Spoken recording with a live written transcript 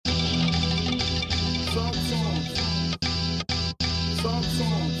Talk songs. Talk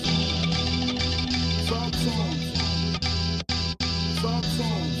songs. Talk songs. Talk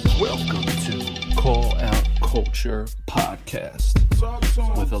songs. Welcome to Call Out Culture Podcast Talk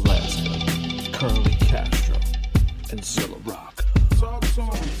songs. with Alaska, Curly Castro, and Zilla Rock. Talk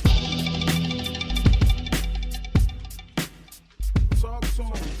songs. Talk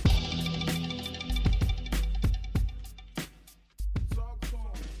songs. Talk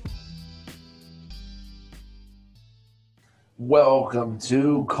songs. Welcome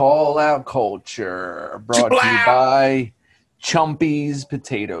to Call Out Culture, brought to you by Chumpy's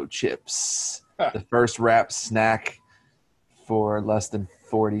Potato Chips, the first wrap snack for less than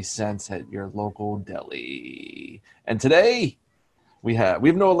 40 cents at your local deli. And today we have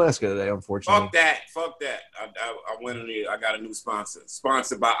no Alaska today, unfortunately. Fuck that. I went in there. I got a new sponsor.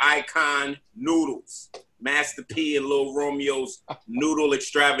 Sponsored by Icon Noodles. Master P and Lil Romeo's Noodle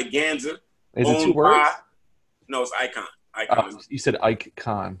Extravaganza. Is it two words? No, it's Icon. Icon. You said Ike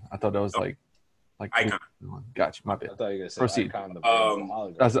Con. I thought that was like Icon. Gotcha, my bad. I thought you were going to say Proceed. Icon,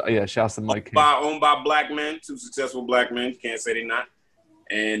 the That's, yeah, shouts to Mike. Owned by black men, two successful black men. Can't say they're not.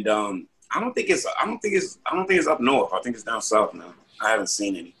 And I don't think it's up north. I think it's down south now. I haven't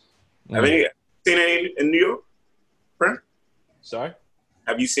seen any. Have you seen any in New York, Brent? Sorry?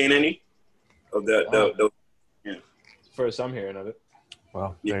 Have you seen any of the First I'm hearing of it.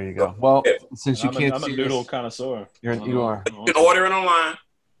 Well, there you go. Well, since you can't I'm see a noodle this, connoisseur. you are. You can order it online.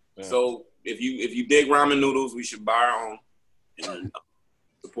 Yeah. So if you dig ramen noodles, we should buy our own and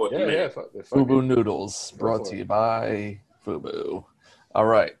support the man. Yeah. Fubu Noodles, brought to you by Fubu. All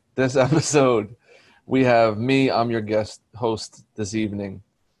right, this episode we have me. I'm your guest host this evening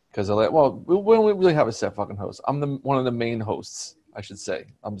because we don't really have a set fucking host. I'm one of the main hosts, I should say.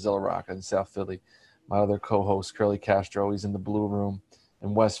 I'm Zilla Rock in South Philly. My other co-host Curly Castro, he's in the Blue Room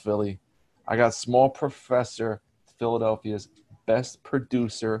in West Philly. I got Small Professor, Philadelphia's best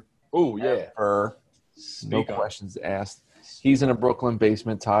producer. Oh, yeah. Ever. No questions asked. He's in a Brooklyn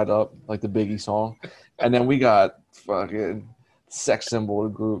basement tied up like the Biggie song. And then we got fucking sex symbol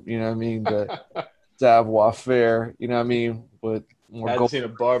of the group, you know what I mean? The Savoir Faire, you know what I mean? But I haven't seen a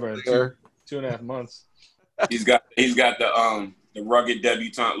barber in 2.5 months. He's got the rugged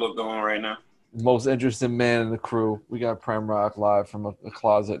debutante look going right now. Most interesting man in the crew. We got Prem Rock live from a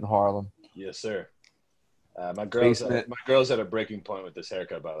closet in Harlem. Yes, sir. My girl's at a breaking point with this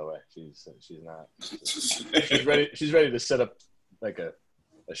haircut, by the way. She's not. She's ready to set up like a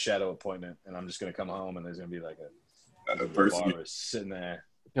shadow appointment, and I'm just gonna come home and there's gonna be like a person barber sitting there.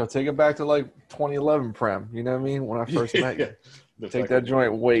 Take it back to like 2011, Prem. You know what I mean? When I first met you. Take that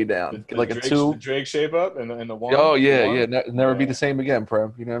joint way down. Like a two. The Drake shape up and the one. Oh, yeah. Never be the same again,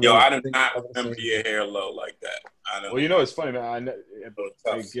 Prem. You know what I mean? do not remember your hair low like that. Well, it's funny, man.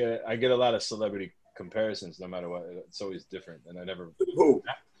 I get a lot of celebrity comparisons no matter what. It's always different. And I never. Who?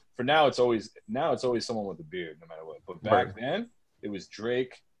 For now, it's always someone with a beard no matter what. But back then, it was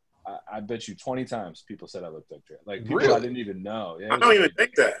Drake. I bet you 20 times people said I looked like Drake. Like people really? I didn't even know. Yeah, I don't even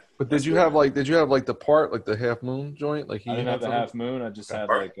think that. But did you have the part, like the half moon joint? Like I didn't have the half moon. I just had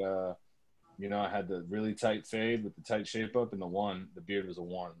like I had the really tight fade with the tight shape up, and the beard was a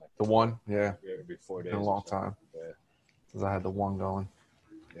one. Like the one, yeah. Every 4 days. In a long time. Yeah. Because I had the one going.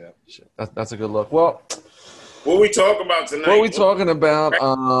 Yeah. Shit. That's a good look. Well, what we talking about tonight? What are we talking about?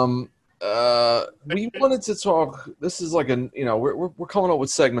 We wanted to talk. This is like we're coming up with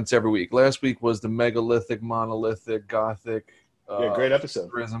segments every week. Last week was the megalithic, monolithic, gothic. Great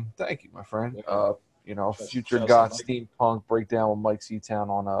episode. Prism. Thank you, my friend. Yeah. Future goth steampunk breakdown with Mike Seatown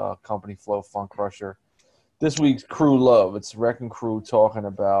on Company Flow Funk Crusher. This week's Crew Love. It's Wrecking Crew talking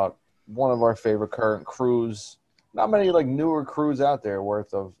about one of our favorite current crews. Not many like newer crews out there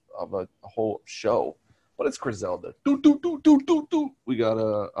worth of a whole show. But it's Griselda. Do. We got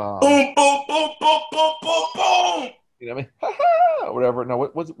a boom, boom, boom, boom, boom, boom, boom. You know what I mean? Whatever. No,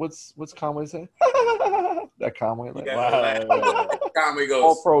 what's Conway say? That Conway. Like, Conway goes.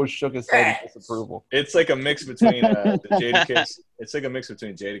 All pros shook his head in disapproval. It's like a mix between the Jadakiss. It's like a mix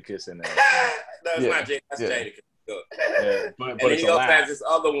between Jadakiss and. No, it's not Jadakiss. That's Jadakiss. Yeah, but and he also has this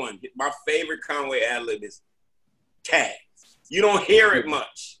other one. My favorite Conway ad-lib is Tag. You don't hear it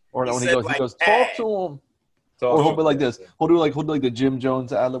much. Or when he goes, talk to him. Or he'll be like this. He'll do like the Jim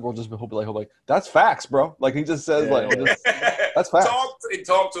Jones ad-lib. He'll be like, that's facts, bro. Like he just says that's facts.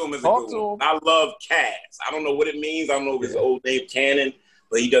 Talk to him is a good one. I love Cass. I don't know what it means. I don't know if it's old name canon,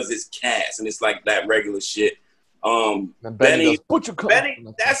 but he does this Cass, and it's like that regular shit. Benny,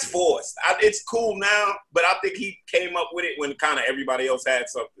 that's forced. It's cool now, but I think he came up with it when kind of everybody else had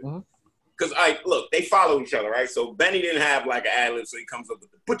something. Because look, they follow each other, right? So Benny didn't have like an ad-lib, so he comes up with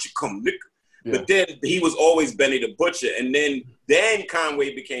the butcher come nigga. Yeah. But then he was always Benny the Butcher, and then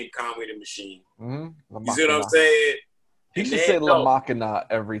Conway became Conway the Machine. Mm-hmm. You see what I'm saying? He should say La Machina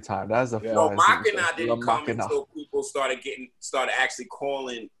every time. That's a no Machina didn't come until people started actually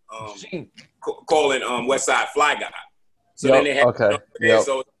calling West Side Fly Guy. So then they had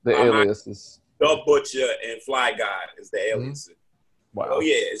so the aliases. The Butcher and Fly Guy is the aliases. Mm-hmm. Wow. Oh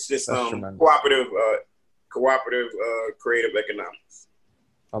yeah, it's just cooperative creative economics.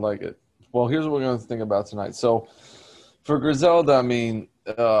 I like it. Well, here's what we're going to think about tonight. So, for Griselda, I mean,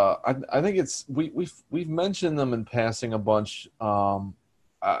 I think it's we've mentioned them in passing a bunch.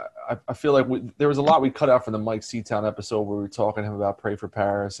 I feel like there was a lot we cut out from the Mike Seatown episode where we were talking to him about Pray for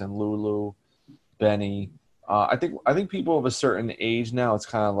Paris and Lulu, Benny. I think people of a certain age now, it's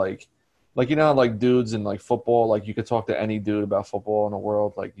kind of like you know, like dudes in like football, like you could talk to any dude about football in the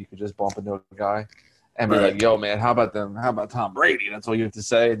world, like you could just bump into a guy and be like, yo, man, how about Tom Brady? That's all you have to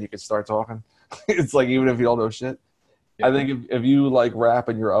say, and you can start talking. It's like, even if you don't know shit. Yeah. I think if you like rap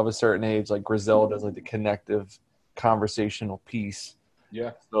and you're of a certain age, like Griselda is like the connective conversational piece.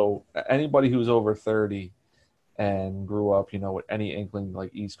 Yeah. So anybody who's over 30 and grew up, you know, with any inkling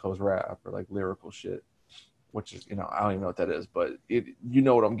like East Coast rap or like lyrical shit, which is, you know, I don't even know what that is, but you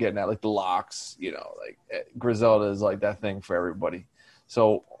know what I'm getting at, like the Locks, you know, like Griselda is like that thing for everybody.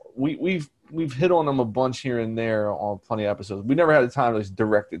 So we've hit on them a bunch here and there on plenty of episodes. We never had the time to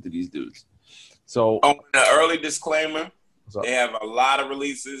direct it to these dudes. So an early disclaimer, they have a lot of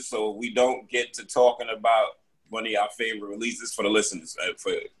releases, so we don't get to talking about one of our favorite releases for the listeners,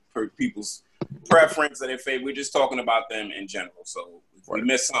 for people's preference and their favorite. We're just talking about them in general. So if we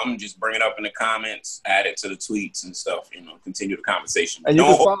miss something, just bring it up in the comments, add it to the tweets and stuff, you know, continue the conversation. And you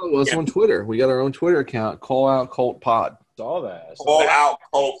can follow us on Twitter. We got our own Twitter account, Call Out Cult Pod. Saw that. Call Out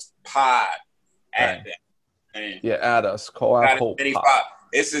Cult Pod. Add that. Yeah, add us. Call Out Cult Pod.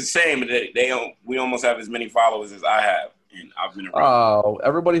 It's the same that we almost have as many followers as I have, and I've been around. Oh,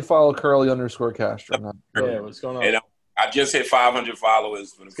 everybody follow Curly_Castro. Yeah, what's going on? I just hit 500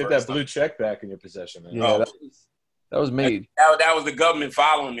 followers for the Get that blue check back in your possession, man. Yeah, that was made. That was the government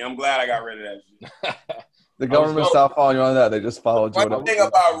following me. I'm glad I got rid of that shit. The government stopped following you on that. They just followed you. One thing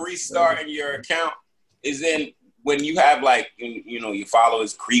about restarting your account is then when you have like, you know, your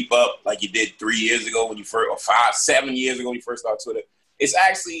followers creep up like you did 3 years ago when you first, or 7 years ago when you first started Twitter. It's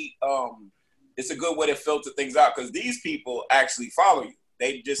actually it's a good way to filter things out because these people actually follow you.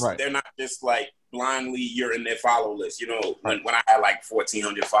 They're not just like blindly you're in their follow list. You know, when I had like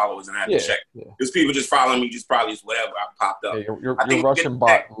 1,400 followers and I had to check. There's people just following me, just probably just whatever I popped up. Yeah, your Russian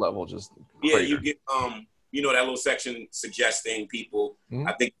bot level just crater. You get you know, that little section suggesting people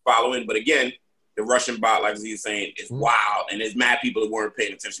I think following. But again, the Russian bot, like Z is saying, is wild, and there's mad people that weren't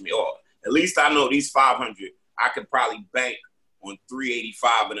paying attention to me. Or at least I know these 500, I could probably bank on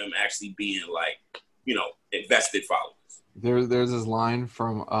 385 of them actually being like, you know, invested followers. There's this line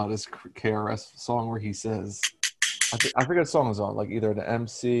from this KRS song where he says, I forget what song is on, like either the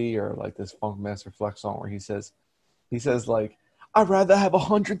MC or like this Funk Master Flex song where he says like, I'd rather have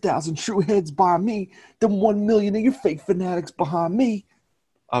 100,000 true heads by me than 1 million of your fake fanatics behind me.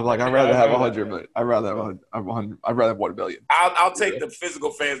 I'm like, I'd rather have 100 million. I'd rather have 1 billion. I'll take the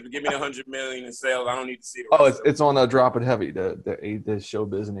physical fans, but give me the 100 million in sales. I don't need to see the it's on Drop It Heavy, the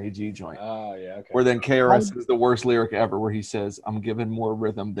Showbiz and AG joint. Oh, yeah, okay. Where then KRS is the worst lyric ever where he says, I'm giving more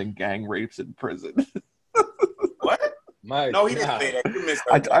rhythm than gang rapes in prison. What? No, he didn't say that. You missed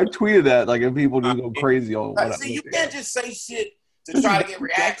that. I tweeted that, like, if people do go crazy on what see, you can't just say shit to try to get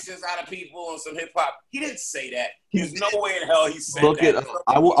reactions out of people on some hip hop. He didn't say that. There's no way in hell he said that.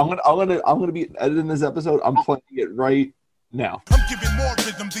 I'm gonna be editing this episode. I'm playing it right now. I'm giving more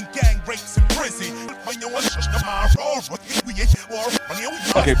rhythm than gang rapes in prison.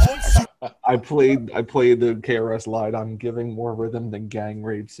 Okay. I played the KRS line. I'm giving more rhythm than gang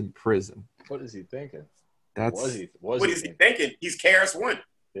rapes in prison. What is he thinking? What is he thinking? He's KRS-One.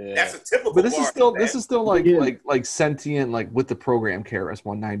 Yeah. That's a typical. But this is still like sentient, like with the program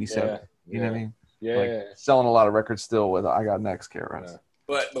KRS-One 97. You know what I mean? Yeah, like, selling a lot of records still with I Got Next KRS. Yeah.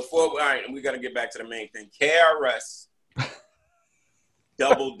 But all right, we got to get back to the main thing. KRS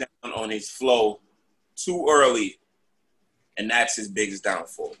doubled down on his flow too early, and that's his biggest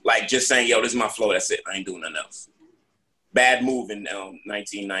downfall. Like just saying, "Yo, this is my flow. That's it. I ain't doing nothing else." Bad move in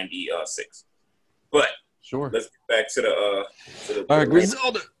 1996. But sure, let's get back to the all right,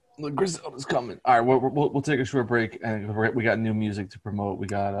 Griselda. Griselda's coming. All right, we'll take a short break, and we got new music to promote. We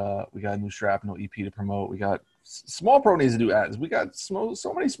got a new Shrapnel EP to promote. We got Small Pro needs to do ads. We got so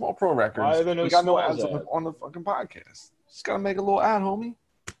many Small Pro records. We got no ads on the fucking podcast. Just gotta make a little ad, homie.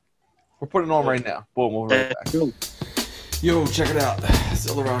 We're putting it on right now. Boom, we'll be right back. Yo, check it out.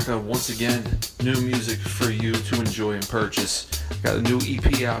 Zilla Rocka, once again, new music for you to enjoy and purchase. Got a new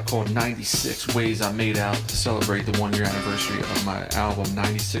EP out called 96 Ways I Made Out to celebrate the 1 year anniversary of my album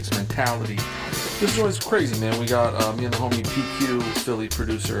 96 Mentality. This joint's crazy, man. We got me and the homie PQ, Philly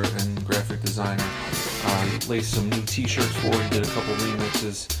producer and graphic designer. Laced some new t-shirts for it, did a couple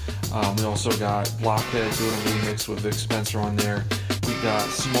remixes. We also got Blockhead doing a remix with Vic Spencer on there. We got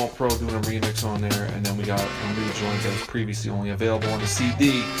Small Pro doing a remix on there, and then we got a new joint that was previously only available on the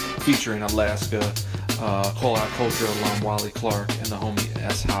CD featuring Alaska, Call Out Culture alum Wally Clark, and the homie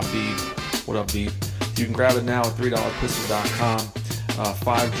S. Habib. What up, Beep? You can grab it now at $3pistol.com.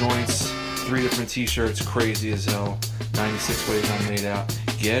 5 joints, 3 different t-shirts, crazy as hell. 96 Ways I Made Out.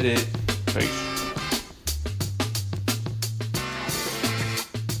 Get it. Peace.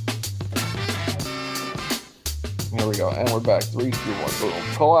 Here we go, and we're back. 3, 2, 1, boom.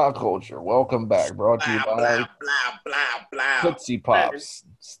 Call Out Culture. Welcome back. Brought to you by Tootsie Pops.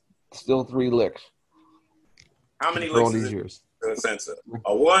 Still 3 licks. How many licks is it in the sense of?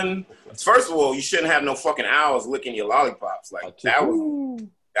 A 1. First of all, you shouldn't have no fucking owls licking your lollipops. Like that was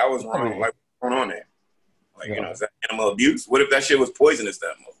wrong. Like what's going on there? Like is that animal abuse? What if that shit was poisonous?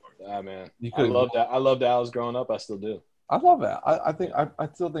 That motherfucker. Yeah, man. I loved owls growing up. I still do. I love that. I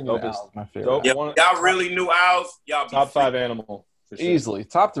still think of owls my favorite. Yeah, y'all really knew owls? Y'all top 5 animal. For sure. Easily.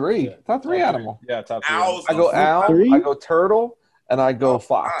 Top 3. Yeah. Top 3 animal. Yeah, top 3. Owls. I go owl, 3? I go turtle, and I go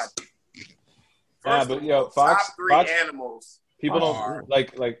fox. Yeah, but fox. Top 3 animals. People don't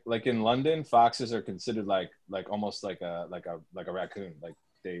like in London, foxes are considered like almost like a raccoon. Like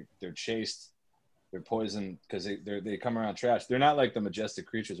they're chased, they're poisoned because they come around trash. They're not like the majestic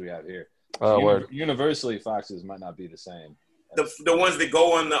creatures we have here. Universally, foxes might not be the same. The ones that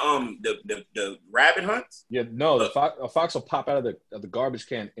go on the rabbit hunts. Yeah, no, a fox will pop out of the garbage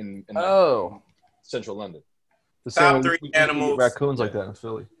can in central London. The top 3 animals. Raccoons like that in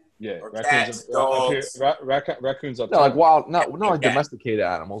Philly. Yeah, raccoons, dogs. Raccoons up. No, like wild, not like domesticated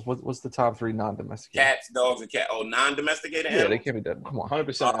animals. What's the top 3 non-domesticated? Cats, dogs, and cat. Oh, non-domesticated animals. Yeah, they can't be dead. Come on,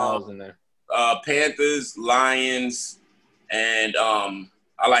 100% owls in there. Panthers, lions, and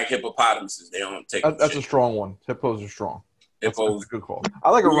I like hippopotamuses. They don't take. That's a strong one. Hippos are strong. That's a good call.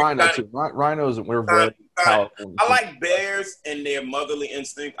 I like a rhino too. Rhinos, we're very powerful. I like bears and their motherly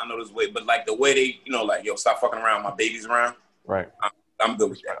instinct. I know this way, but like the way they, yo, stop fucking around. My baby's around. Right. I'm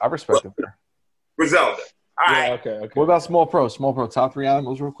good with that. I respect it. Griselda. All right. Okay. What about Small Pro? Small Pro, top 3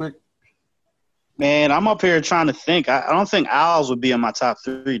 animals, real quick. Man, I'm up here trying to think. I don't think owls would be in my top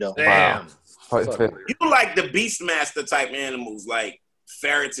 3 though. Damn. Wow. You like the Beastmaster type animals, like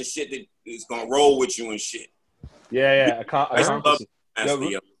ferrets and shit that is gonna roll with you and shit. Yeah.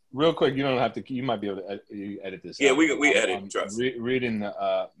 Real quick, you don't have to. You might be able to edit this. Yeah, we edit. Trust. Reading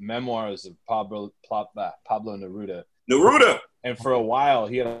the memoirs of Pablo Neruda. And for a while,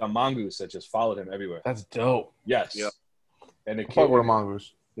 he had a mongoose that just followed him everywhere. That's dope. Yes. Yep. And the kid with a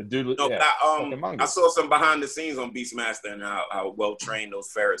mongoose. The dude. No, I saw some behind the scenes on Beastmaster and how well trained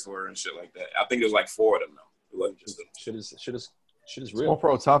those ferrets were and shit like that. I think there's like 4 of them though. It wasn't just them. Shit is real. Small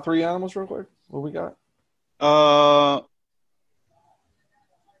Pro, top 3 animals, real quick. What we got?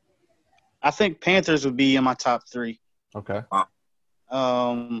 I think panthers would be in my top 3. Okay.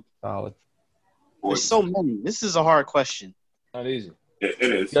 Solid. There's so many. This is a hard question. Not easy. It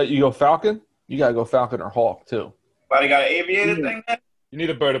is. You go falcon? You gotta go falcon or hawk too. But they got an aviator thing there? You need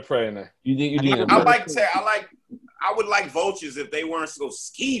a bird of prey in there. You need I would like vultures if they weren't so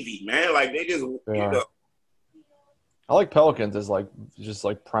skeevy, man. Like they just I like pelicans as just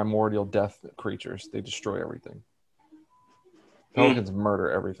primordial death creatures. They destroy everything. Pelicans murder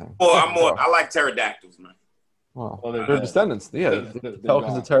everything. Well, I like pterodactyls, man. Well, they're descendants. Yeah, the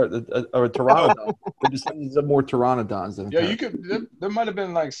pelicans are pteranodons. They're descendants of more pteranodons than. Yeah, you could. There might have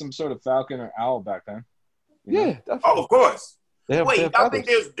been like some sort of falcon or owl back then. Yeah, definitely. Oh, of course. Wait, I think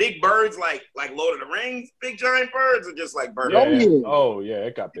there's big birds like Lord of the Rings, big giant birds, or just like birds? Yeah. Oh yeah,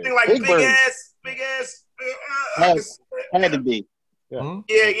 it got big. You think like big ass. Had to be. Yeah.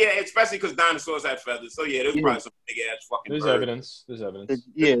 Yeah, especially because dinosaurs had feathers. So yeah, there's probably some big ass fucking. There's birds. evidence.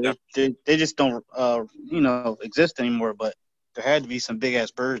 Yeah, they just don't exist anymore. But there had to be some big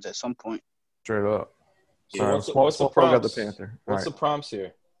ass birds at some point. Straight up. Yeah. What's the prompts? Got the Panther. What's the prompts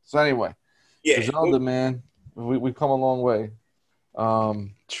here? So anyway, Griselda, man, we've come a long way. What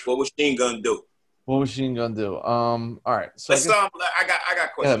was Sheen gonna do? All right. So I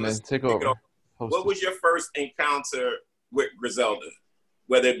got questions. Yeah, man, take over. What was your first encounter with Griselda?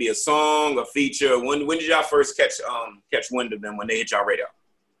 Whether it be a song, a feature, when did y'all first catch wind of them when they hit y'all radar?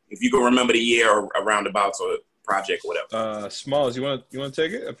 If you can remember the year or a roundabouts or project or whatever. Smalls, you want to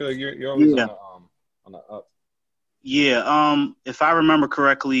take it? I feel like you're always on the up. Yeah. If I remember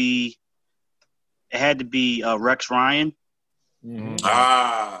correctly, it had to be Rex Ryan.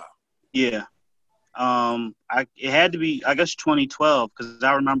 Mm-hmm. Yeah. It had to be, I guess, 2012, because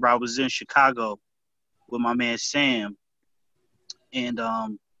I remember I was in Chicago with my man Sam, and I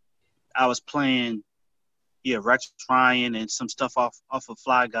was playing, Rex Ryan and some stuff off of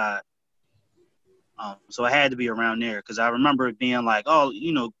Fly God. So it had to be around there, because I remember it being like, oh,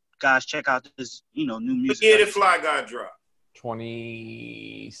 guys, check out this, new music. What year did Fly God drop?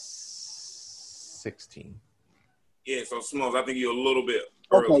 2016. Yeah, so Smalls, I think you're a little bit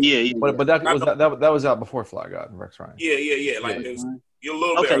early. Okay, yeah. But that was out before Fly God and Rex Ryan. Yeah. Like you're a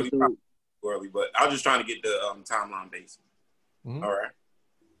little bit early, but I was just trying to get the timeline base. Mm-hmm. All right.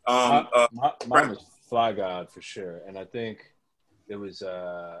 Mine was Fly God for sure, and I think it was.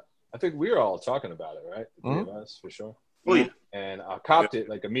 I think we were all talking about it, right? The three of us, for sure. Oh, yeah. And I copped it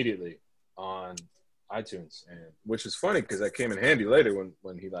like immediately on iTunes, and which is funny because that came in handy later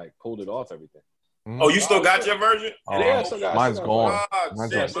when he like pulled it off everything. Oh, you still got your version? Oh, yeah, mine's gone.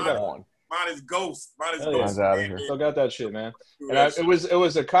 Mine is ghost. Mine is ghost. Mine's out of here. Still got that shit, man. And it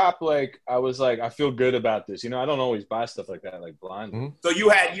was a cop. Like I was like, I feel good about this. I don't always buy stuff like that, like blind. Mm-hmm. So you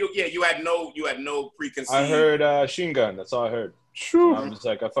had no preconceived. I heard Sheen Gun. That's all I heard. So I'm just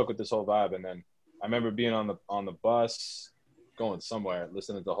like, I fuck with this whole vibe. And then I remember being on the bus, going somewhere,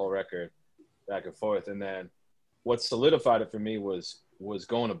 listening to the whole record, back and forth. And then what solidified it for me was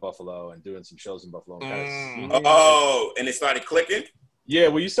going to Buffalo and doing some shows in Buffalo. And it started clicking? Yeah,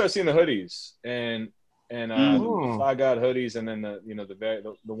 well, you start seeing the hoodies and the Fly God hoodies, and then the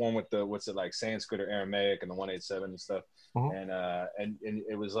one with the what's it like Sanskrit or Aramaic and the 187 and stuff. And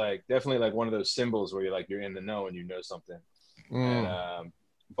it was like definitely like one of those symbols where you're in the know and you know something. And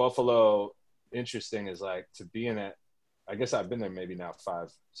Buffalo, interesting is like to be in it. I guess I've been there maybe now 5-6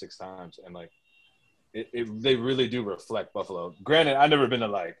 times, and like they really do reflect Buffalo. Granted, I've never been to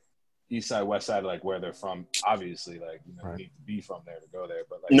like East Side, West Side, like where they're from. Obviously, like you need to be from there to go there.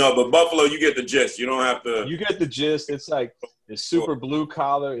 But like but Buffalo, you get the gist. You don't have to. You get the gist. It's like it's super blue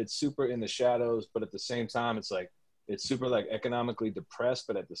collar. It's super in the shadows, but at the same time, it's like it's super like economically depressed,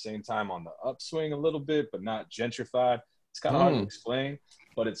 but at the same time on the upswing a little bit, but not gentrified. It's kind of hard to explain,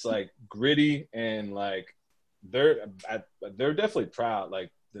 but it's like gritty and like they're definitely proud.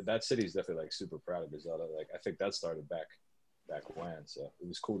 Like that city is definitely like super proud of Griselda. Like I think that started back when, so it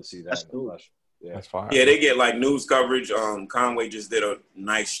was cool to see that. That's in cool. the flesh. Yeah, that's fine. Yeah, they get like news coverage. Conway just did a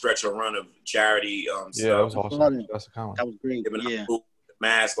nice stretch of run of charity. That was awesome. That's a Conway. That was great. Yeah,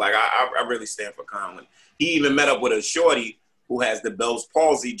 mask. Like I really stand for Conway. He even met up with a shorty who has the Bell's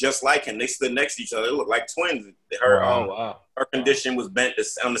palsy, just like him. They stood next to each other. They look like twins. Her condition was bent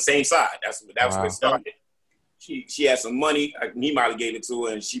on the same side. That's where it started. She had some money. He might have gave it to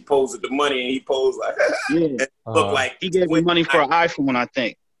her, and she posed with the money, and he posed like looked like he gave me money for an iPhone, I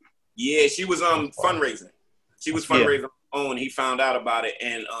think. Yeah, she was fundraising. She was fundraising on her own. He found out about it,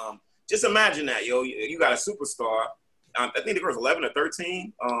 and just imagine that, yo. You got a superstar. I think the girl's 11 or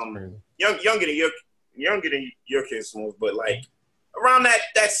 13. Younger than your kids, Smooth, but like around that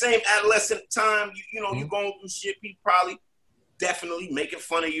same adolescent time, you going through shit. People probably definitely making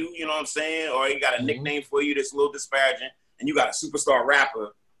fun of you. You know what I'm saying? Or you got a nickname for you that's a little disparaging, and you got a superstar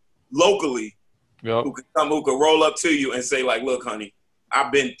rapper locally who could roll up to you and say like, "Look, honey,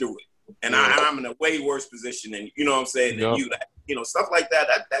 I've been through it, and I'm in a way worse position than you know what I'm saying than you." Stuff like that.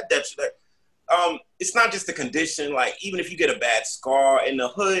 It's not just the condition. Like even if you get a bad scar in the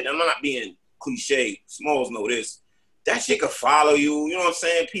hood, I'm not being cliche. Smalls know this. That shit could follow you. You know what I'm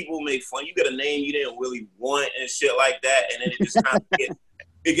saying? People make fun. You get a name you didn't really want and shit like that, and then it just kind of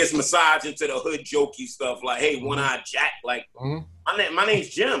gets massaged into the hood jokey stuff. Like, hey, one-eyed Jack. Like, my name's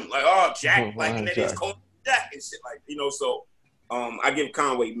Jim. Like, oh, Jack. Like, and then it's called Jack and shit. Like, so I give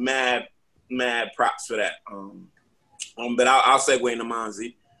Conway mad props for that. But I'll segue into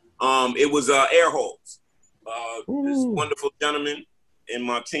Monzy. It was Air Holes. This wonderful gentleman in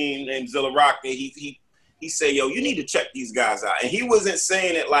my team named Zilla Rock, and he said, yo, you need to check these guys out. And he wasn't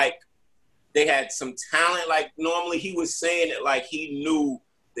saying it like they had some talent. Like normally he was saying it like he knew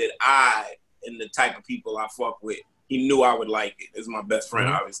that I and the type of people I fuck with, he knew I would like it. This is my best friend,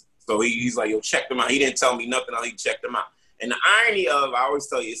 obviously. So he's like, yo, check them out. He didn't tell me nothing else. He checked them out. And the irony of, I always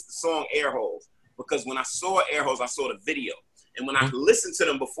tell you, it's the song Air Holes. Because when I saw Air Holes, I saw the video. And when I listened to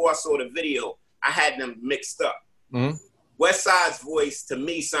them before I saw the video, I had them mixed up. West Side's voice to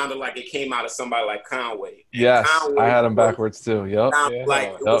me sounded like it came out of somebody like Conway. Yes, Conway I had him backwards too. Yep. Like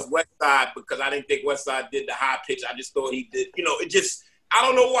it was West Side because I didn't think West Side did the high pitch. I just thought he did. It just I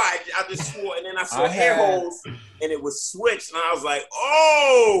don't know why. I just swore, and then I saw air holes, and it was switched, and I was like,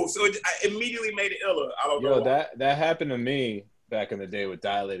 oh! So I immediately made it iller. I don't know. That happened to me back in the day with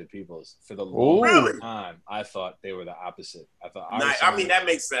Dilated Peoples. For the longest time, I thought they were the opposite. I thought that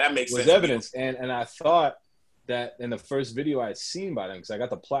makes sense. That makes sense. Was evidence, and I thought that in the first video I had seen by them, because I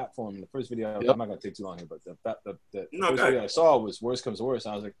got the platform in the first video. I'm not gonna take too long here, but the first video I saw was Worst Comes to Worst.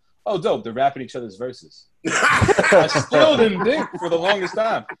 And I was like, oh, dope! They're rapping each other's verses. I still didn't think for the longest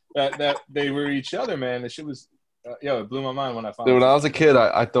time that they were each other, man. The shit was, it blew my mind when I found. Dude, when I was a kid,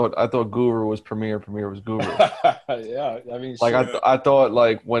 I thought Guru was Premier was Guru. Yeah, I mean, like I thought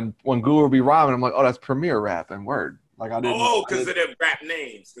like when Guru would be rhyming, I'm like, oh, that's Premier rapping. Word. Like I didn't. Oh, because of their rap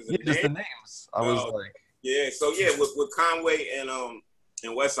names. Just the names. I was like. Yeah, so with Conway and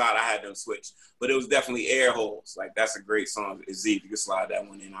Westside, I had them switch, but it was definitely Air Holes. Like that's a great song. Z, if you can slide that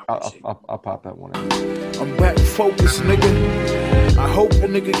one in, I'll pop that one in. I'm back focused, nigga. I hope a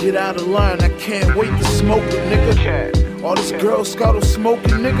nigga get out of line. I can't wait to smoke a nigga. All this Girl Scout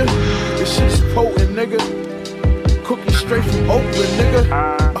smoking, nigga. This shit's potent, nigga. Cooking straight from Oakland,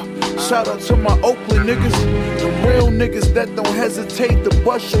 nigga. Shout out to my Oakland niggas. The real niggas that don't hesitate to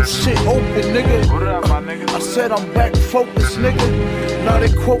bust your shit open, nigga. What up, my nigga? I said I'm back focused, nigga. Now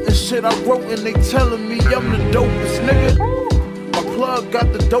they quoting shit I wrote and they telling me I'm the dopest, nigga. My plug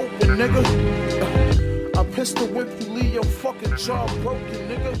got the doping, nigga. I pistol whip you, leave your fucking jaw broken,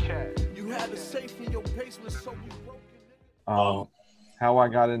 nigga. You had a safe in your basement, so we broke it, nigga. How I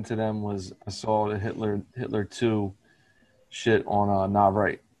got into them was I saw the Hitler 2 shit on Not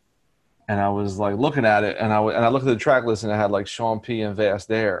Right. And I was like looking at it, and I looked at the track list, and it had like Sean P and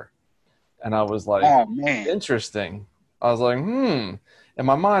Vast Air, and I was like, oh man, interesting. I was like, In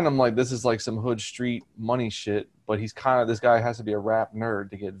my mind, I'm like, this is like some hood street money shit, but this guy has to be a rap nerd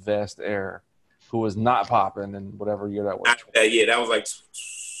to get Vast Air, who was not popping in whatever year that was. That was like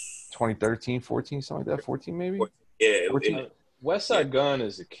 2013, 14, something like that, 14 maybe. Yeah, 14. Westside Gunn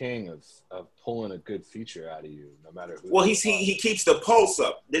is the king of pulling a good feature out of you, no matter who. Well, he keeps the pulse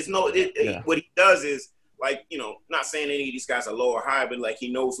up. There's what he does is like, not saying any of these guys are low or high, but like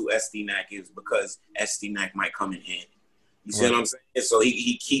he knows who SD-Nac is because SD-Nac might come in handy. You see what I'm saying? And so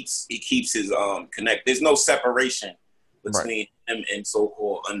he keeps his connect. There's no separation between him and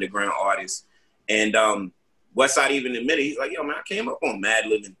so-called underground artists. And Westside even admitted, he's like, yo man, I came up on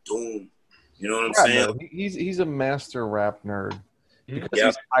Madlib and Doom. You know what I'm saying? No, he's a master rap nerd because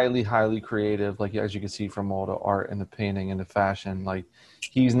he's highly, highly creative. Like as you can see from all the art and the painting and the fashion, like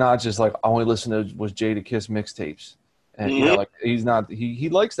he's not just like I only listen to was Jadakiss mixtapes, and like he's not. He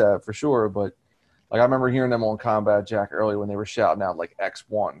likes that for sure. But like I remember hearing them on Combat Jack earlier when they were shouting out like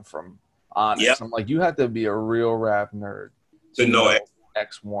X1 from Onyx. Yep. I'm like, you have to be a real rap nerd to know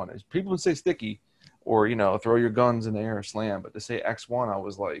X1 is. People would say Sticky or throw your guns in the air or slam, but to say X1, I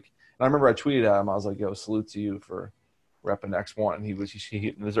was like. I remember I tweeted at him. I was like, "Yo, salute to you for repping X1." And he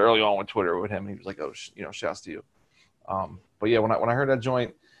was early on with Twitter with him. And he was like, "Oh, shouts to you." But yeah, when I heard that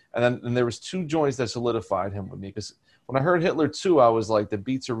joint, and then there was two joints that solidified him with me because when I heard Hitler 2, I was like, the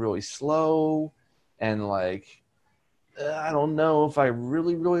beats are really slow, and like I don't know if I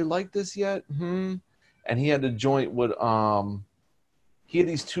really like this yet. And he had the joint with he had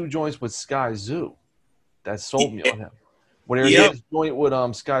these two joints with Sky Zoo that sold me on him. When he had his joint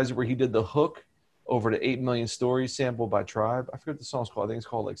with Sky Zoo where he did the hook over the 8 Million Stories sample by Tribe. I forget what the song's called. I think it's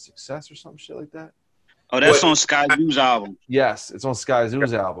called like Success or some shit like that. Oh, that's on Sky Zoo's album. Yes, it's on Sky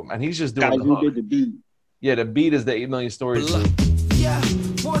Zoo's album, and he's just doing the hook. Did the beat. Yeah, the beat is the 8 Million Stories. Yeah,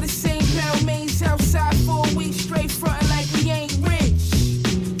 for the same pound mains outside for a week straight frontin' like we ain't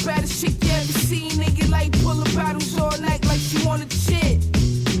rich. Baddest chick you ever seen, nigga, like pullin' bottles all night like she wanna chit.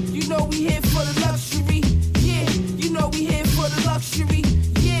 You know we here for the luxury. Yeah, you know we here for the luxury.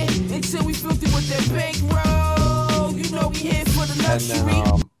 Yeah, until we filthy with that bankroll. You know we here for the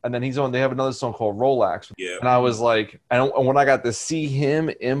luxury. And then they have another song called Rolex. Yeah. And I was like, and when I got to see him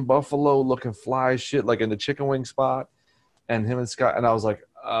in Buffalo looking fly as shit, like in the chicken wing spot, and him and Scott, and I was like,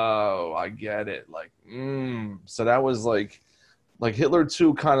 oh, I get it. Like, So that was like Hitler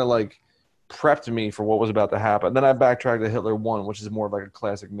 2 kind of like prepped me for what was about to happen. Then I backtracked to Hitler 1, which is more of like a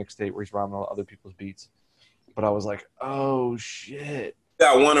classic mixtape where he's rhyming on other people's beats. But I was like, oh, shit.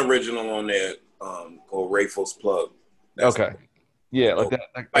 Got one original on there called Rayful's Plug. That's okay. Yeah, like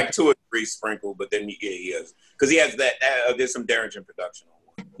that. Like 2 or 3 sprinkled, but then he has. Because he has that, there's some Derringer production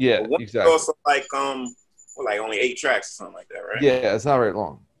on one. Yeah, exactly. Also like only 8 tracks or something like that, right? Yeah, it's not very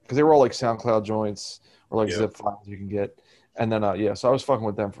long. Because they were all like SoundCloud joints or like zip files you can get. And then, so I was fucking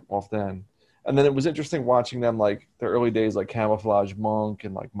with them off then. And then it was interesting watching them like the early days, like Camouflage Monk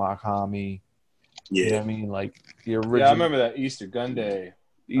and like Mock Hami Yeah, you know what I mean, like the original. Yeah, I remember that Easter Gun Day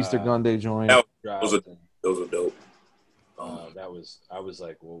joint. Those are dope. I was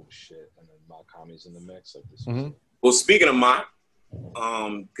like, whoa, shit, and then Makami's in the mix. Like this. Well, speaking of Mak,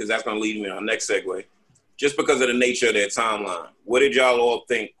 because that's gonna lead me to our next segue. Just because of the nature of their timeline, what did y'all all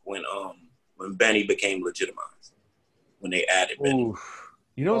think when Benny became legitimized? When they added Benny? Oof.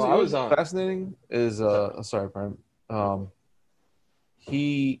 You know what was fascinating is sorry, Brian.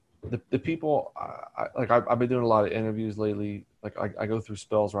 The people I've been doing a lot of interviews lately. Like I go through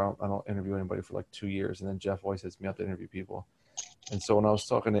spells where I don't interview anybody for like 2 years, and then Jeff always hits me up to interview people. And so when I was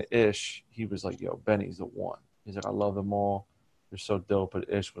talking to Ish, he was like, "Yo, Benny's the one." He's like, "I love them all. They're so dope."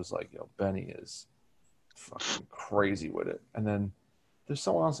 But Ish was like, "Yo, Benny is fucking crazy with it." And then there's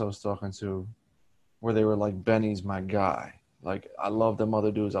someone else I was talking to where they were like, "Benny's my guy. Like, I love them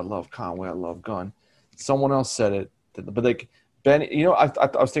other dudes. I love Conway. I love Gunn." Someone else said it, but like Benny, you know, I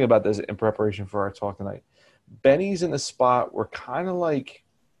was thinking about this in preparation for our talk tonight. Benny's in the spot where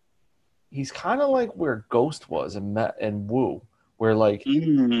he's kind of like where Ghost was and Wu, where like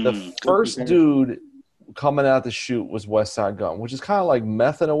the first dude coming out the chute was Westside Gunn, which is kind of like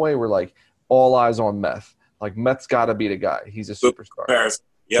Meth in a way, where like all eyes on Meth. Like Meth's got to be the guy. He's a superstar.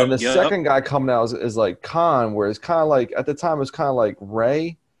 Yep. And the second guy coming out is like Khan, where it's kind of like at the time it was kind of like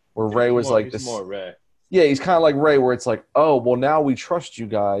Ray, where Ray was like this. More Ray. Yeah, he's kind of like Ray, where it's like, oh, well, now we trust you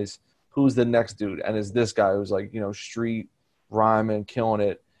guys. Who's the next dude? And it's this guy who's like, you know, street rhyming, killing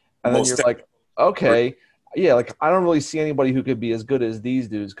it. And then you're like, okay, yeah, like I don't really see anybody who could be as good as these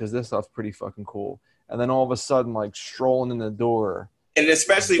dudes because this stuff's pretty fucking cool. And then all of a sudden, like strolling in the door. And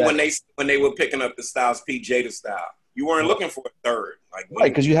especially when they were picking up the Styles P. Jada style, you weren't looking for a third, like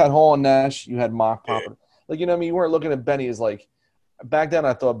right? Because you had Hall and Nash, you had Mock popping, like you know what I mean. You weren't looking at Benny as like. Back then,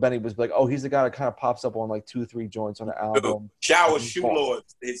 I thought Benny was like, oh, he's the guy that kind of pops up on like 2-3 joints on the album. Shower Shoe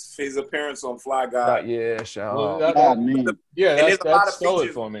Lords, his appearance on Fly Guy. Yeah, Shower. Well, that stole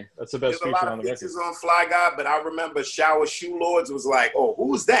it for me. That's the best feature on the record. There's a lot of features on Fly Guy, but I remember Shower Shoe Lords was like, oh,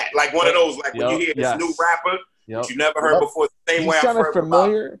 who's that? Like one of those, like when you hear this new rapper that you never heard before, the same way I've heard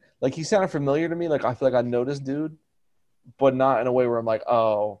familiar. Like he sounded familiar to me. Like I feel like I know this dude. But not in a way where I'm like,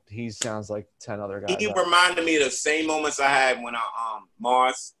 oh, he sounds like 10 other guys. He reminded me of the same moments I had when I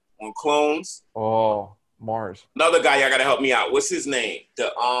Mars on Clones. Oh, Mars. Another guy, y'all gotta help me out. What's his name?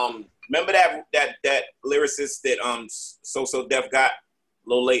 The remember that lyricist that So Def got a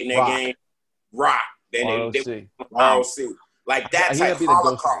little late in their game? Rock. Then they ROC. Like that type of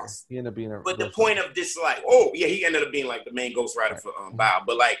Holocaust. He ended up being But the point of this, like, oh yeah, he ended up being like the main ghostwriter for Bow.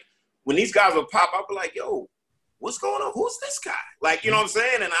 But like when these guys would pop up, like, yo, what's going on? Who's this guy? Like, you know what I'm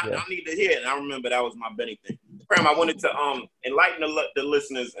saying? And I need to hear it. And I remember that was my Benny thing. Pram, I wanted to enlighten the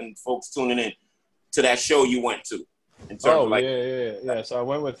listeners and folks tuning in to that show you went to. Yeah. So I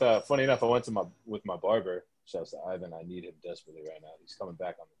went with, funny enough, I went to with my barber. Shouts to Ivan. I need him desperately right now. He's coming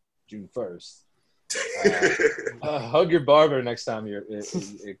back on June 1st. Hug your barber next time you're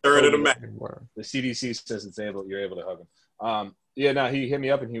third of the match. The CDC says you're able to hug him. He hit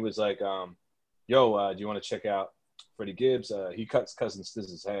me up and he was like, yo, do you want to check out Freddie Gibbs? He cuts Cousin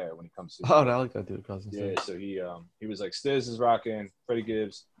Stiz's hair when he comes to. Oh, I like that dude, Cousin Stiz. Yeah, so he was like, Stiz is rocking Freddie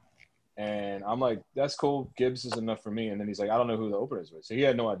Gibbs, and I'm like, that's cool. Gibbs is enough for me. And then he's like, I don't know who the opener is with, so he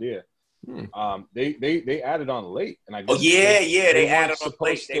had no idea. They added on late, and I guess they added on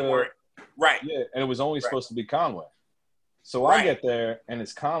late. They weren't right. Yeah, and it was only supposed to be Conway. So I get there, and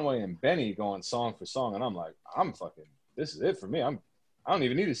it's Conway and Benny going song for song, and I'm like, this is it for me. I don't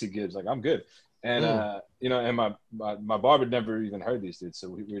even need to see Gibbs. Like, I'm good. And, and my barber never even heard these dudes. So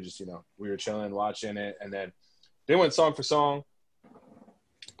we were just, we were chilling, watching it. And then they went song for song.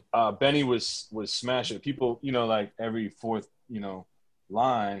 Benny was smashing. People, like every fourth,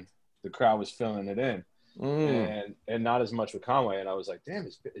 line, the crowd was filling it in. And not as much with Conway. And I was like, damn,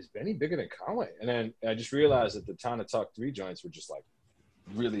 is Benny bigger than Conway? And then I just realized that the Time to Talk 3 joints were just like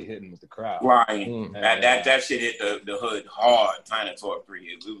really hitting with the crowd. Right. That shit hit the hood hard. Time to Talk 3.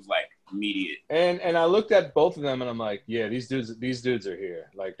 It was like immediate. And I looked at both of them and I'm like, yeah, these dudes are here.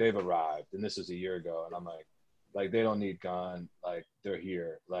 Like they've arrived. And this was a year ago. And I'm like they don't need Gun. Like they're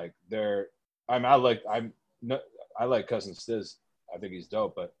here. Like I like Cousin Stiz. I think he's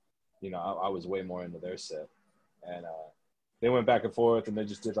dope, but I was way more into their set. And they went back and forth and they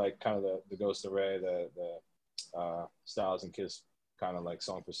just did like kind of the Ghost Array, the Styles and Kiss kind of like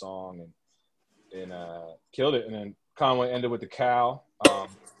song for song and killed it. And then Conway ended with the cow on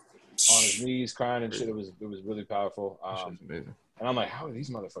his knees crying and shit. It was really powerful. Amazing. And I'm like, how are these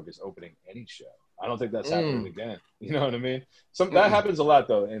motherfuckers opening any show? I don't think that's happening again. You know what I mean? That happens a lot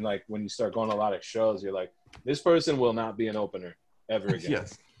though. And like when you start going to a lot of shows, you're like, this person will not be an opener ever again.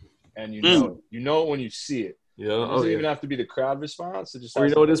 Yes. and you know it when you see it. Yeah, it doesn't even have to be the crowd response. It just or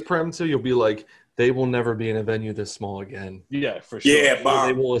you know what is Prem too? You'll be like, they will never be in a venue this small again. Yeah, for sure. Yeah, Bob.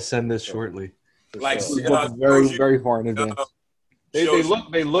 They will ascend this shortly. Like very, very far in advance. They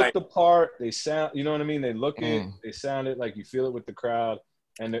look the part. They sound. You know what I mean? They look it. They sound it. Like you feel it with the crowd.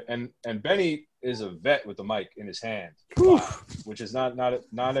 And Benny is a vet with the mic in his hand, which is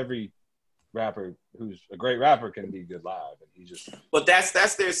not every rapper who's a great rapper can be good live, and he just. But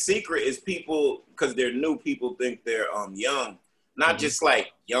that's their secret is people because they're new. People think they're young, not just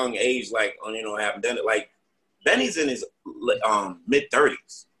like young age, like haven't done it. Like Benny's in his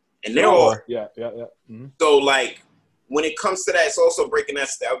mid-30s, and they're all yeah. Mm-hmm. So like when it comes to that, it's also breaking that.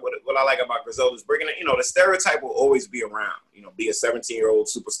 What I like about Griselda is breaking it. The stereotype will always be around. Be a 17-year-old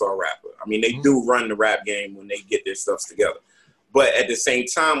superstar rapper. I mean, they do run the rap game when they get their stuff together. But at the same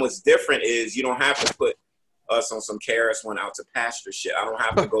time, what's different is you don't have to put us on some KRS One out to pasture shit. I don't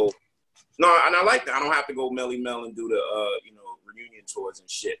have to go. No, and I like that. I don't have to go Melly Mel and do the reunion tours and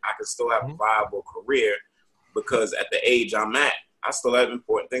shit. I can still have a viable career because at the age I'm at, I still have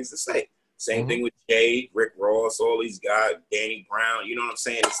important things to say. Same thing with Jay, Rick Ross, all these guys, Danny Brown. You know what I'm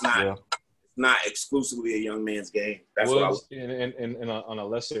saying? It's not exclusively a young man's game. That's Woods, what and on a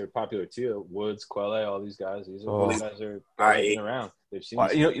lesser popular tier, Woods, Quelle, all these guys. These guys are been around. They've seen.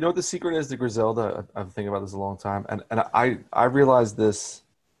 You know what the secret is to Griselda? I've been thinking about this a long time, and I realized this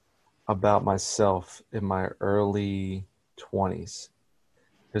about myself in my early 20s.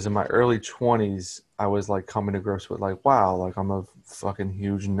 Because in my early 20s, I was like coming to grips with like, wow, like I'm a fucking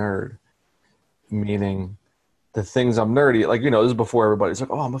huge nerd. Meaning the things I'm nerdy, like, this is before everybody's like,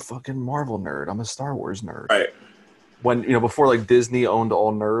 oh, I'm a fucking Marvel nerd. I'm a Star Wars nerd. Right. When, before like Disney owned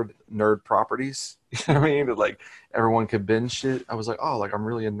all nerd properties, you know what I mean? That like everyone could binge shit. I was like, oh, like I'm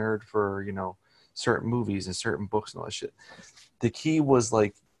really a nerd for, certain movies and certain books and all that shit. The key was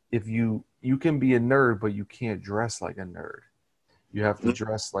like, if you can be a nerd, but you can't dress like a nerd. You have to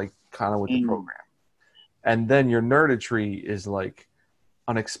dress like kind of with the program. And then your nerditry is like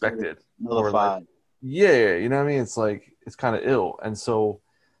unexpected. Or like, yeah, you know what I mean? It's like, it's kind of ill. And so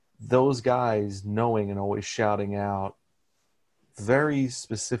those guys knowing and always shouting out very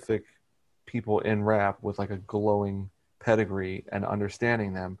specific people in rap with like a glowing pedigree and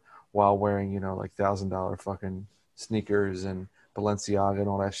understanding them while wearing, like $1,000 fucking sneakers and Balenciaga and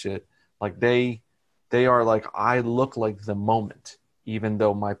all that shit. Like they are like, I look like the moment, even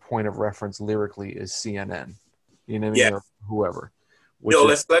though my point of reference lyrically is CNN, you know what I mean? Or whoever.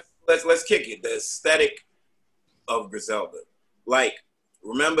 Let's kick it. The aesthetic of Griselda. Like,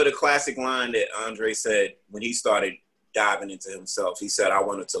 remember the classic line that Andre said when he started diving into himself? He said, I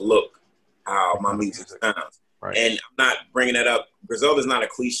wanted to look how my music sounds. Right. And I'm not bringing that up. Griselda's not a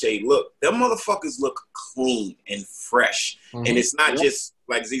cliche look. Them motherfuckers look clean and fresh. And it's not just,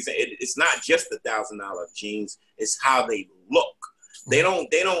 like Z said, it's not just the $1,000 jeans. It's how they look. They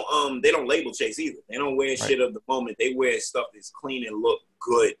don't label chase either. They don't wear shit of the moment. They wear stuff that's clean and look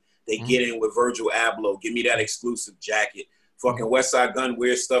good. They get in with Virgil Abloh. Give me that exclusive jacket. Fucking Westside Gunn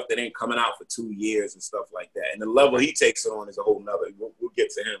wears stuff that ain't coming out for 2 years and stuff like that. And the level he takes it on is a whole nother. We'll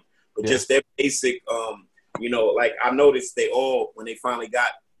get to him. But just their basic, like I noticed they all, when they finally got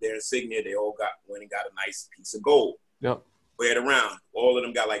their insignia, they all went and got a nice piece of gold. Yep. Wear it around. All of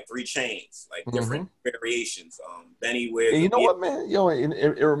them got like 3 chains, like different variations. Benny wears. And you know what, man?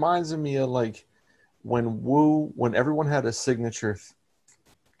 It reminds me of like when everyone had a signature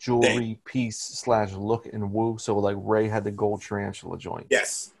jewelry piece / look in Wu. So like Ray had the gold tarantula joint.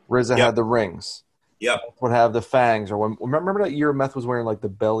 Yes. RZA had the rings. Yep. Would have the fangs. Or remember that year Meth was wearing like the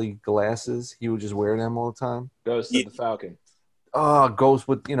belly glasses? He would just wear them all the time. Ghost of the Falcon. Oh, Ghost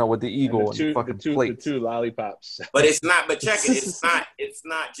with with the eagle and fucking plates. The 2 lollipops. But it's not. But check it. It's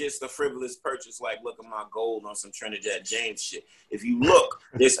not just a frivolous purchase. Like look at my gold on some Trinidad James shit. If you look,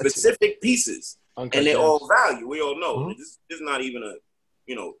 there's specific pieces, and they all value. We all know this is not even a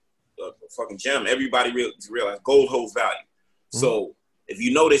fucking gem. Everybody realize gold holds value. So if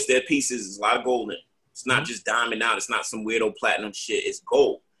you notice their pieces, there's a lot of gold in it. It's not just diamond out. It's not some weirdo platinum shit. It's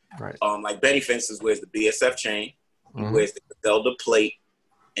gold. Right. Like Benny, for instance, wears the BSF chain. He wears the Griselda plate,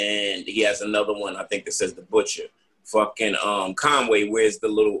 and he has another one I think that says the Butcher. Fucking Conway wears the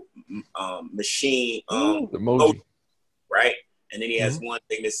little machine the emoji, right? And then he has one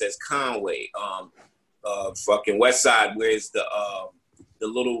thing that says Conway. Fucking Westside wears the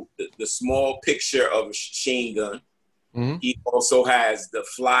small picture of a machine gun. He also has the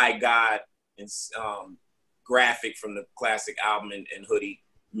Fly God and graphic from the classic album and hoodie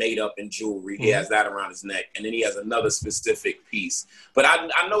made up in jewelry. He has that around his neck, and then he has another specific piece. But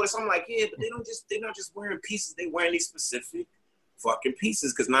I noticed, I'm like, but they're not just wearing pieces. They wearing these specific fucking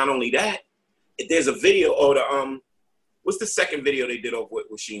pieces. Because not only that, there's a video or the what's the second video they did of what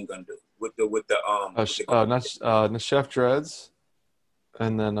Machine Gun do with the Chef Dreads,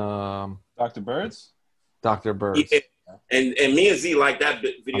 and then Dr. Birds. Dr. Birds. Yeah. And me and Z like that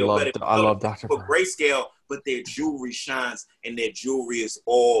video better. I love Dr. Birds. For Grayscale, but their jewelry shines, and their jewelry is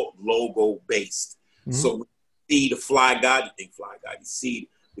all logo based. Mm-hmm. So when you see the Fly God, you think Fly God. You see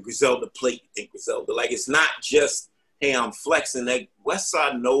the Griselda plate, you think Griselda. Like, it's not just, hey, I'm flexing. That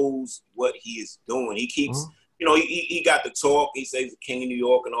Westside knows what he is doing. He keeps, you know, he got the talk. He says the king of New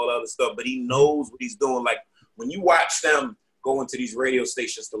York and all that other stuff, but he knows what he's doing. Like, when you watch them go into these radio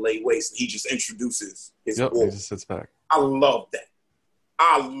stations to lay waste, and he just introduces his he just sits back. I love that.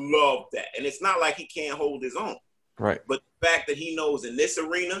 And it's not like he can't hold his own. Right. But the fact that he knows in this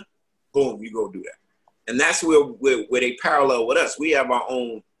arena, boom, you go do that. And that's where they parallel with us. We have our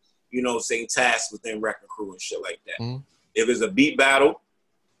own, you know, saying tasks within Wrecking Crew and shit like that. Mm-hmm. If it's a beat battle,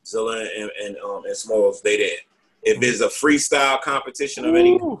 Zilla and Smalls, they there. If it's a freestyle competition of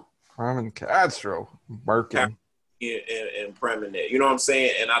any, Carmen Castro, Birkin. And Prem in there. You know what I'm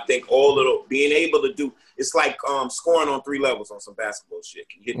saying? And I think all of the being able to do, it's like scoring on 3 levels on some basketball shit.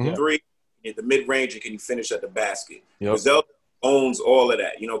 Can you hit the 3, hit the mid-range, and can you finish at the basket? Griselda owns all of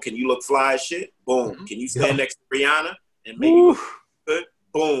that. You know, can you look fly as shit? Boom. Can you stand next to Rihanna and make it good?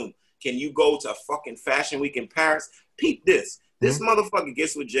 Boom. Can you go to a fucking fashion week in Paris? Peep this. This motherfucker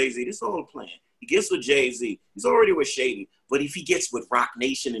gets with Jay-Z. This whole plan. He gets with Jay-Z. He's already with Shady. But if he gets with Rock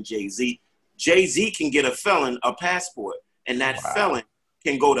Nation and Jay-Z, Jay-Z can get a felon a passport, and that felon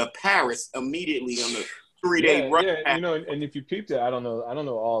can go to Paris immediately on the 3-day run. Yeah, you know, and if you peeped it, I don't know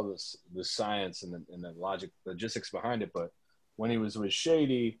all the science and the logistics behind it, but when he was with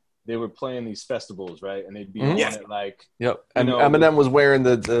Shady, they were playing these festivals, right? And they'd be on it like, and Eminem was wearing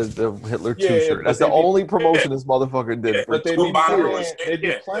the Hitler 2 shirt. That's the only promotion this motherfucker did. But they'd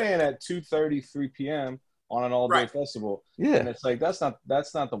be playing at 2:30, 3 p.m. on an all-day festival. Yeah. And it's like, that's not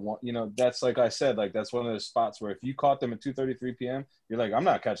the one, you know, that's like I said, like that's one of those spots where if you caught them at 2:33 p.m., you're like, I'm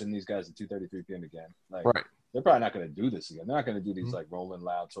not catching these guys at 2:33 p.m. again. Like, they're probably not going to do this again. They're not going to do these like Rolling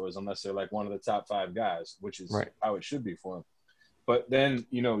Loud tours unless they're like one of the top 5 guys, which is how it should be for them. But then,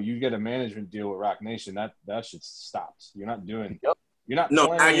 you know, you get a management deal with Rock Nation, that shit stops. You're not doing, you're not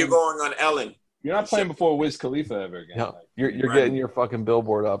playing, now you're going on Ellen. You're not playing before Wiz Khalifa ever again. Like, you're getting your fucking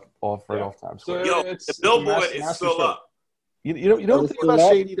billboard up off time. So the billboard is still up. You don't think about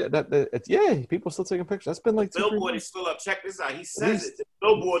Shady that people still taking pictures. That's been like billboard is still up. Check this out. He says it. The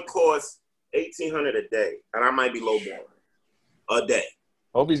billboard costs $1,800 a day, and I might be lowballing a day.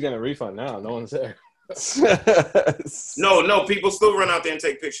 Hope he's getting a refund now. No one's there. No, people still run out there and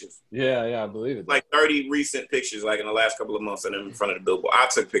take pictures. Yeah, I believe it. Like 30 recent pictures, like in the last couple of months, and in front of the billboard. I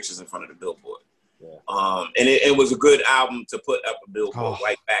took pictures in front of the billboard. Yeah. And it was a good album to put up a billboard.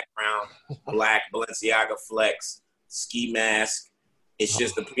 White background, black Balenciaga flex, ski mask. It's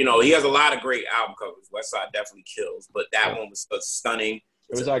just he has a lot of great album covers. Westside definitely kills, but that one was stunning.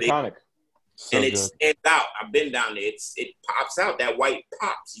 It was iconic. And it stands out. I've been down there. It pops out. That white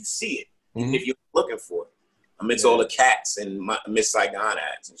pops. You see it. Even if you're looking for it. Amidst all the cats and Miss Saigon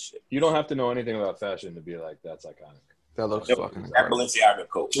ads and shit. You don't have to know anything about fashion to be like, that's iconic. That looks fucking that Balenciaga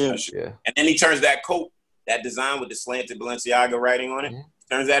coat. Yeah. And then he turns that coat, that design with the slanted Balenciaga writing on it,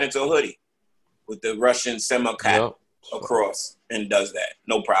 turns that into a hoodie with the Russian semi-cap across and does that.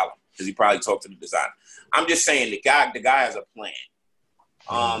 No problem. Because he probably talked to the designer. I'm just saying the guy has a plan.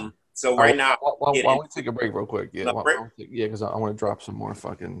 So right now, why don't we take a break real quick? Yeah, because I want to drop some more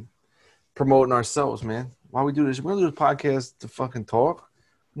fucking promoting ourselves, man. Why we do this? We're gonna do this podcast to fucking talk.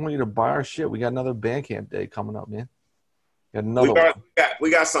 We want you to buy our shit. We got another Bandcamp day coming up, man. We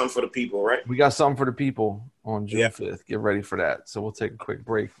got something for the people, right? We got something for the people on June 5th. Get ready for that. So we'll take a quick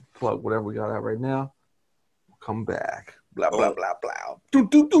break, plug whatever we got out right now. We'll come back. Blah blah blah blah.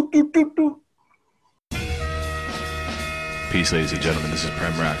 Peace, ladies and gentlemen. This is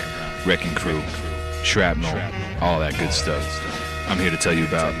Prem Rock, Wrecking Crew, Shrapnel, all that good stuff. I'm here to tell you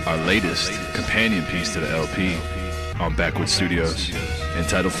about our latest companion piece to the LP on Backwoods Studios,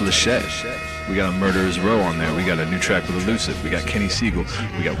 entitled Flechette. We got a Murderer's Row on there. We got a new track with Elusive. We got Kenny Siegel.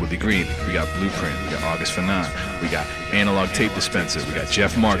 We got Willie Green. We got Blueprint. We got August Fanon. We got Analog Tape Dispenser. We got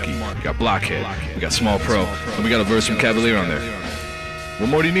Jeff Markey. We got Blockhead. We got Small Pro. And we got a verse from Cavalier on there. What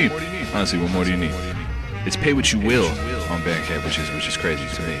more do you need? Honestly, what more do you need? It's Pay What You Will on Bandcamp, which is crazy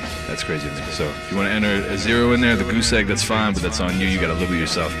to me. That's crazy to me. So if you want to enter a 0 in there, the goose egg, that's fine, but that's on you. You got to live with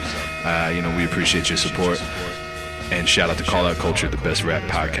yourself. We appreciate your support. And shout out to Call Out Culture, the best rap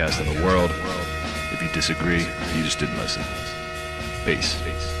podcast in the world. If you disagree, you just didn't listen. Peace.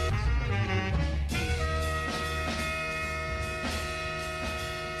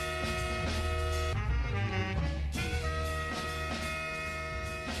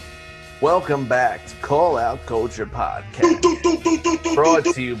 Welcome back to Call Out Culture Podcast, brought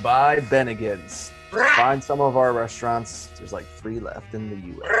to you by Bennigan's. Find some of our restaurants. There's like 3 left in the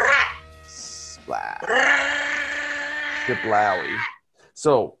U.S. Splash.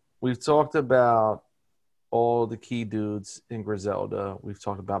 So we've talked about all the key dudes in Griselda. We've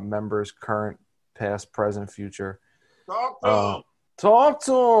talked about members, current, past, present, future. Talk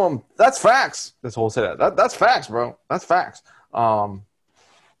to them. That's facts. This whole say that. That's facts, bro. That's facts.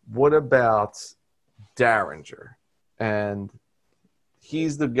 What about Daringer? And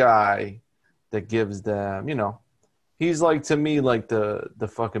he's the guy that gives them, he's like, to me, like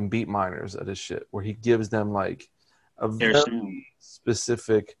the fucking beat miners of this shit, where he gives them like a very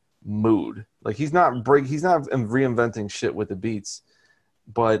specific mood. Like he's not reinventing shit with the beats,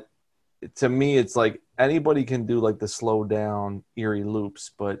 but to me, it's like anybody can do like the slow down eerie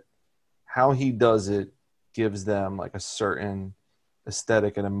loops, but how he does it gives them like a certain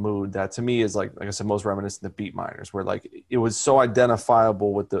aesthetic and a mood that to me is like I said, most reminiscent of Beat Miners, where like it was so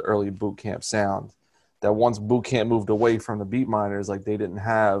identifiable with the early Boot Camp sound that once Boot Camp moved away from the Beat Miners, like they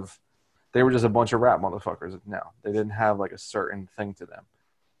were just a bunch of rap motherfuckers. Now they didn't have like a certain thing to them.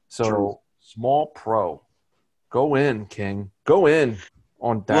 So True. Small Pro, go in, King, go in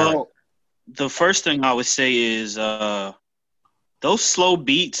on that. Well, the first thing I would say is those slow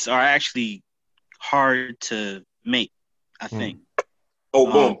beats are actually hard to make, I think. Oh,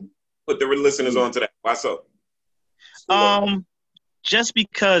 boom. Put the listeners on to that. Why so? Just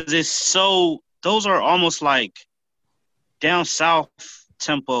because those are almost like down south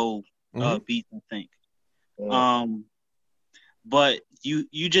tempo beats, I think. But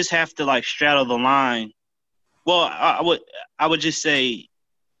you just have to like straddle the line. Well, I would just say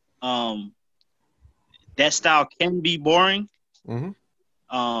that style can be boring.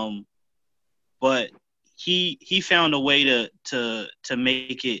 But he found a way to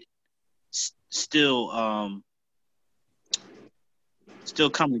make it still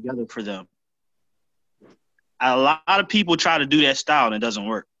come together for them. A lot of people try to do that style and it doesn't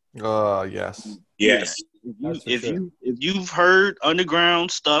work. Yes. If you've heard underground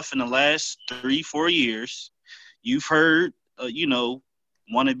stuff in the last 3-4 years, you've heard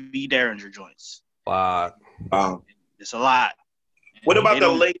wannabe Daringer joints. It's a lot. What about the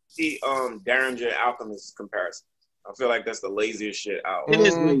lazy Daringer Alchemist comparison? I feel like that's the laziest shit out. It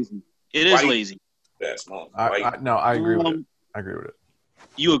is lazy. It is lazy. That's small. I agree with it. I agree with it.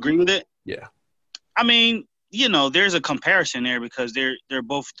 You agree with it? Yeah. I mean, there's a comparison there because they're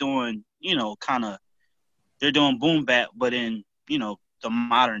both doing, they're doing boom bap, but in, the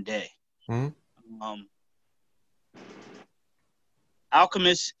modern day.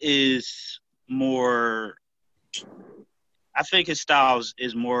 Alchemist is more, I think his style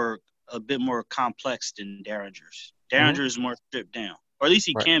is a bit more complex than Daringer's. Daringer is more stripped down, or at least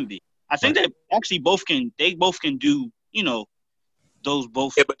he can be. I think that actually they both can do, those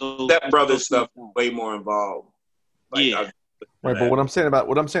both. Yeah, but that brother stuff way more involved. Right, but what I'm saying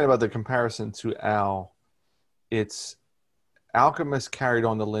about the comparison to Al, it's Alchemist carried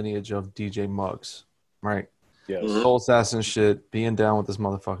on the lineage of DJ Muggs, right? Yeah, Soul Assassin shit, being down with this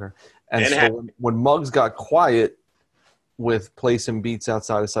motherfucker, and so when Muggs got quiet with placing beats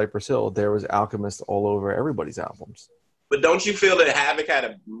outside of Cypress Hill, there was Alchemist all over everybody's albums. But don't you feel that Havoc had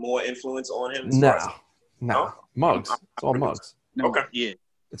a more influence on him? No, Muggs. It's all Muggs. Okay, yeah,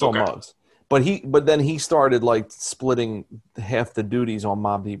 it's all Muggs. But then he started like splitting half the duties on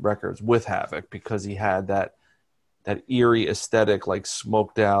Mobb Deep Records with Havoc because he had that eerie aesthetic, like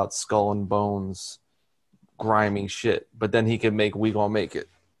smoked out, skull and bones, grimy shit. But then he can make We Gon' Make It.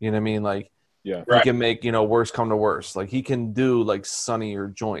 You know what I mean? Like, yeah, he can make, Worst Come to Worst. Like he can do like sunnier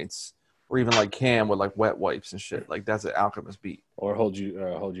joints, or even like Cam with like Wet Wipes and shit. Like that's an Alchemist beat. Or hold you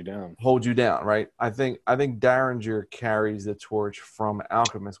down. Hold you down, right? I think Daringer carries the torch from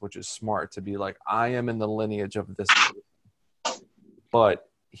Alchemist, which is smart to be like, I am in the lineage of this, but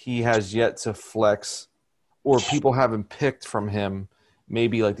he has yet to flex, or people haven't picked from him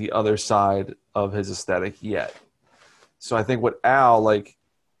maybe like the other side of his aesthetic yet. So I think what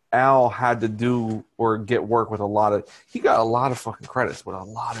Al had to do or get work with he got a lot of fucking credits with a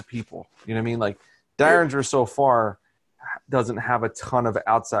lot of people. You know what I mean? Like Daringer so far doesn't have a ton of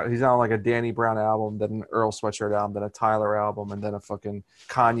outside. He's on like a Danny Brown album, then an Earl Sweatshirt album, then a Tyler album, and then a fucking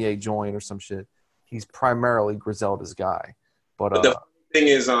Kanye joint or some shit. He's primarily Griselda's guy. But the thing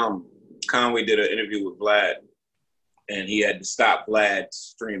is, Conway did an interview with Vlad, and he had to stop Vlad's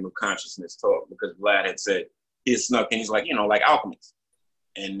stream of consciousness talk because Vlad had said he had snuck in. He's like, like Alchemist.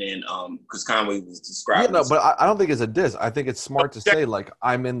 And then, because Conway was describing. Yeah, no, but I don't think it's a diss. I think it's smart to say like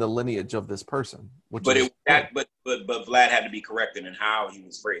I'm in the lineage of this person. But Vlad had to be corrected in how he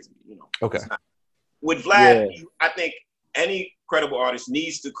was phrasing it. You know. Okay. With Vlad, I think any credible artist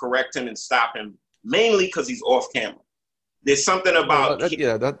needs to correct him and stop him, mainly because he's off camera. There's something about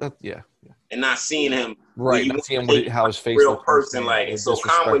and not seeing him right. Not seeing how his face real person like. So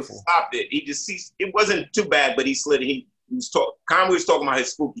Conway stopped it. It wasn't too bad, but he slid. Conway was talking about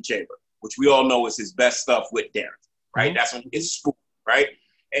his spooky chamber, which we all know is his best stuff with Darren, right? Mm-hmm. That's when it's spooky, right?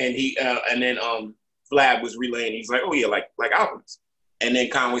 And he and then Vlad was relaying. He's like, oh yeah, like Alchemist. And then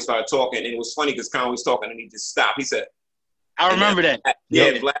Conway started talking, and it was funny because Conway was talking, and he just stopped. He said, "I remember that."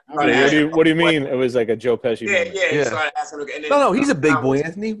 Yeah, Vlad what do you mean? It was like a Joe Pesci. He started asking, and then no, he's a big boy,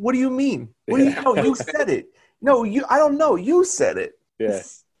 Anthony. What do you mean? What do you know? You said it. No, I don't know. You said it. Yeah.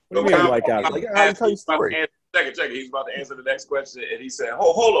 What do you mean, like Alchemist? I'll tell you a story. Check it. He's about to answer the next question, and he said,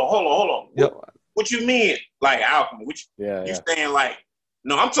 "Hold on. Yep. What you mean, like Alchemy? You saying like?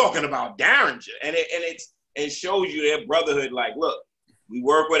 No, I'm talking about Derringer, and it shows you their brotherhood. Like, look, we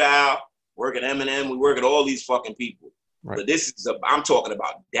work with Al, work at Eminem, we work at all these fucking people. Right. But I'm talking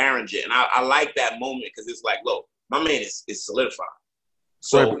about Derringer, and I like that moment because it's like, look, my man is solidified.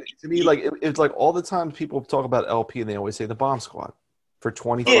 So right, to me, like it's like all the time people talk about LP, and they always say the Bomb Squad. For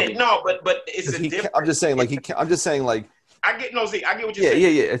 20. Yeah, no, but it's a different. I'm just saying, like I'm just saying, like I get what you're saying.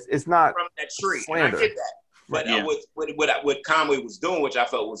 Yeah. It's not from that tree. And I get that. But what Conway was doing, which I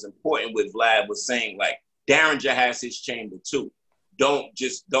felt was important, with Vlad was saying like Derringer has his chamber too. Don't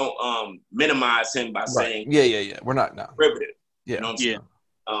minimize him by saying we're not now derivative. Yeah, you know what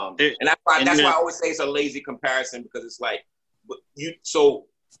I'm saying? And that's why I always say it's a lazy comparison because it's like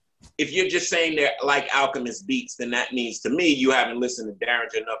if you're just saying they're like Alchemist beats, then that means to me you haven't listened to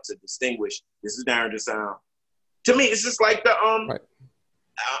Derringer enough to distinguish this is Derringer sound. To me, it's just like the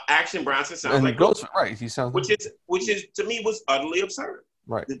Action Bronson sounds and like Ghost, right? He sounds which is to me was utterly absurd.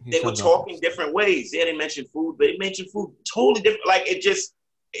 Right, they were talking different ways. Yeah, they mentioned food, but they mentioned food totally different. Like it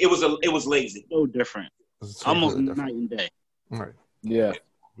was lazy. So different, almost night and day. Right. Yeah. What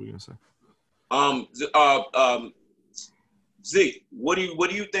were you gonna say? Z, what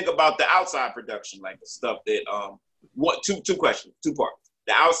do you think about the outside production, like the stuff that two questions, two parts.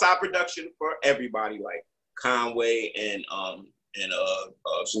 The outside production for everybody, like Conway and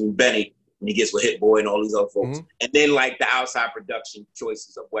Benny when he gets with Hit Boy and all these other folks, and then like the outside production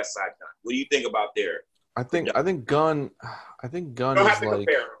choices of West Side Gun. What do you think about their? I think Gun is like. Don't have to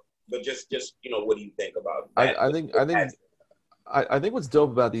compare them, but just what do you think about? I think what's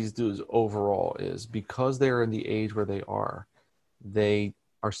dope about these dudes overall is because they're in the age where they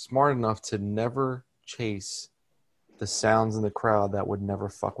are smart enough to never chase the sounds in the crowd that would never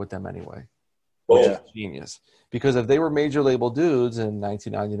fuck with them anyway. Which is genius. Because if they were major label dudes in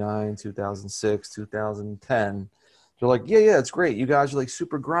 1999, 2006, 2010, they're like, yeah, it's great. You guys are like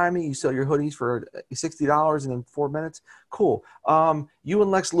super grimy. You sell your hoodies for $60 in 4 minutes. Cool. You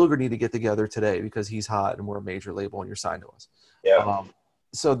and Lex Luger need to get together today because he's hot and we're a major label and you're signed to us. Yeah.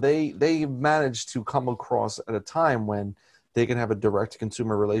 So they managed to come across at a time when they can have a direct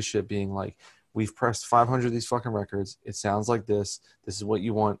consumer relationship being like, we've pressed 500 of these fucking records. It sounds like this. This is what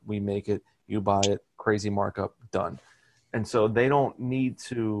you want. We make it. You buy it. Crazy markup. Done. And so they don't need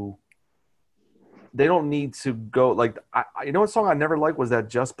to go like, you know what song I never liked was that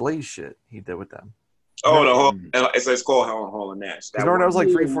Just Blaze shit he did with them. Oh, it's called Hall and Nash. That was like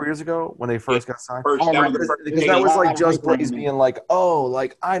 3-4 years ago when they first got signed. That was like Just Blaze being like, oh,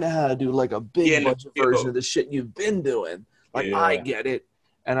 like I know how to do like a big budget version of the shit you've been doing. Like I get it.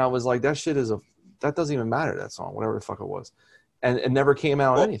 And I was like, that shit that doesn't even matter, that song, whatever the fuck it was. And it never came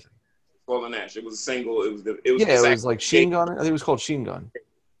out anything. Hall and Nash. It was a single. It was like Sheen Gun. I think it was called Sheen Gun.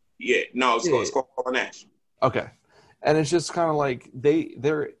 Yeah, no, it's called Hall and Nash. Okay. And it's just kind of like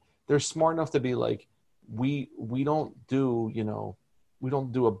they're smart enough to be like, we don't do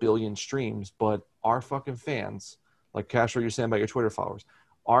a billion streams, but our fucking fans, like Castro, you're saying about your Twitter followers,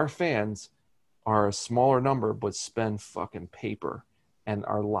 our fans are a smaller number but spend fucking paper and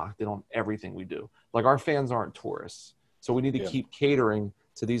are locked in on everything we do. Like our fans aren't tourists. So we need to keep catering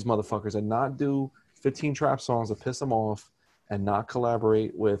to these motherfuckers and not do 15 trap songs to piss them off and not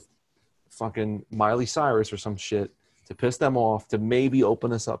collaborate with fucking Miley Cyrus or some shit to piss them off to maybe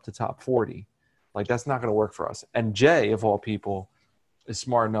open us up to top 40. Like, that's not going to work for us. And Jay, of all people, is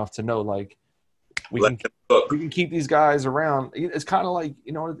smart enough to know, like, we can keep these guys around. It's kind of like,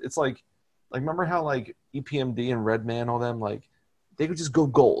 it's like remember how, like, EPMD and Redman, all them, like, they could just go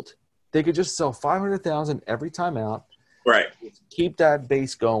gold. They could just sell 500,000 every time out. Right. Keep that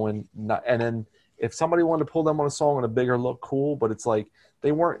base going. And then if somebody wanted to pull them on a song on a bigger look, cool. But it's like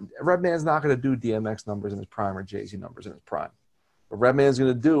Redman's not going to do DMX numbers in his prime or Jay-Z numbers in his prime. But Redman's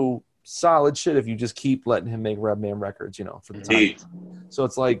going to do solid shit if you just keep letting him make Redman records, for the time. So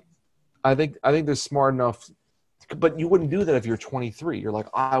it's like, I think they're smart enough, but you wouldn't do that if you're 23. You're like,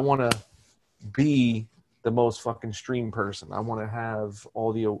 I want to be the most fucking stream person. I want to have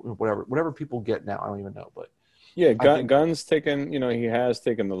all the whatever people get now. I don't even know, but yeah, Gun's taken. He has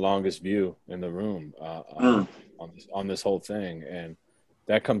taken the longest view in the room on this whole thing, and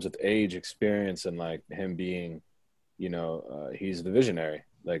that comes with age, experience, and like him being, he's the visionary.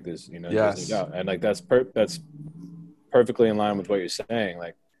 Like this, yes. And like that's perfectly in line with what you're saying.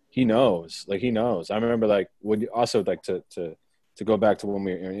 Like he knows. I remember like when you also like to go back to when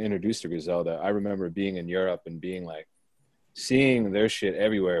we were introduced to Griselda. I remember being in Europe and being like seeing their shit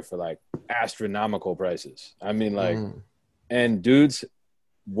everywhere for like astronomical prices. I mean, like, and dudes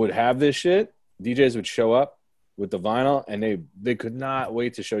would have this shit. DJs would show up with the vinyl, and they could not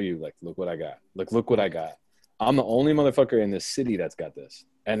wait to show you, like, look what I got. Like, look what I got. I'm the only motherfucker in this city that's got this.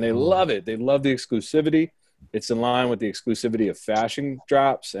 And they love it. They love the exclusivity. It's in line with the exclusivity of fashion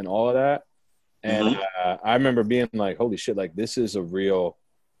drops and all of that. And I remember being like, holy shit, like this is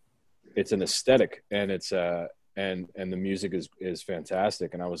it's an aesthetic, and it's and the music is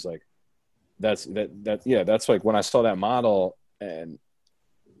fantastic. And I was like, that's like when I saw that model and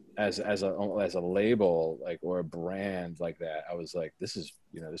as a label, like, or a brand like that, I was like, this is,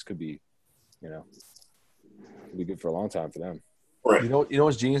 this could be, be good for a long time for them. Right. You know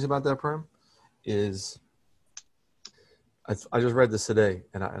what's genius about that, Prem, is I just read this today,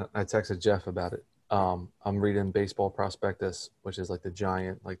 and I texted Jeff about it. I'm reading Baseball Prospectus, which is like the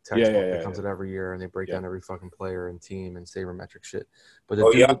giant textbook that comes out every year, and they break down every fucking player and team and sabermetric shit. But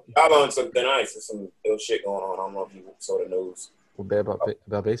y'all on some thin ice. There's some ill shit going on. I don't know if you saw the news.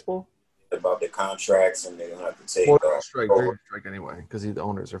 About baseball? About the contracts, and they're gonna have to take. They're gonna strike anyway because the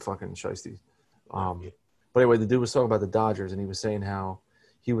owners are fucking shiesty. But anyway, the dude was talking about the Dodgers, and he was saying how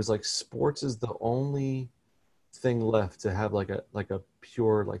he was like, sports is the only thing left to have like a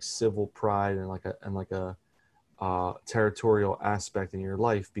pure like civil pride and like a territorial aspect in your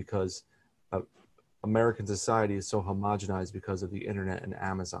life, because American society is so homogenized because of the internet and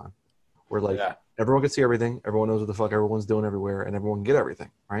Amazon, where like everyone can see everything, everyone knows what the fuck everyone's doing everywhere, and everyone can get everything,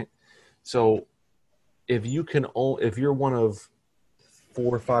 right? So if you're one of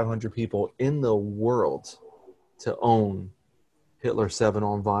 400 or 500 people in the world to own Hitler 7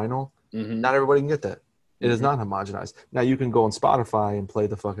 on vinyl, not everybody can get that. It is not homogenized. Now you can go on Spotify and play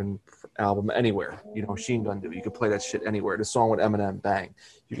the fucking album anywhere. Machine Gun do. You can play that shit anywhere. The song with Eminem, bang.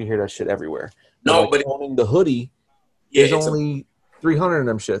 You can hear that shit everywhere. But owning the hoodie, there's only 300 of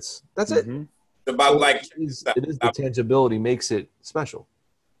them shits. That's it. It's about it is the tangibility makes it special.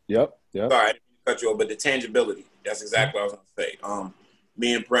 Yep. Sorry, I didn't cut you off, but the tangibility. That's exactly what I was going to say.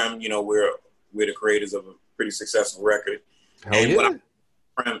 Me and Prem, we're the creators of a pretty successful record. Hell yeah.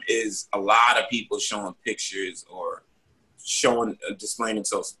 Prem is a lot of people showing pictures or displaying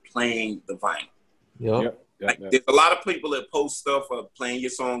themselves playing the vinyl. Yep. There's a lot of people that post stuff of playing your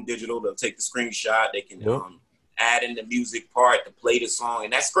song digital. They'll take the screenshot. They can add in the music part to play the song,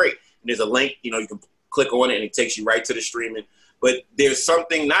 and that's great. And there's a link, you can click on it, and it takes you right to the streaming. But there's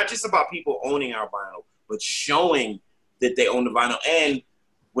something not just about people owning our vinyl, but showing that they own the vinyl. And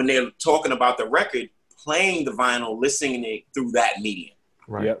when they're talking about the record, playing the vinyl, listening it through that medium.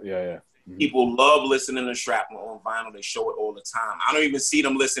 Right. Yeah. People love listening to Shrapnel on vinyl. They show it all the time. I don't even see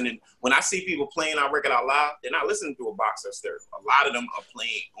them listening. When I see people playing our record out loud, they're not listening through a box or stereo. A lot of them are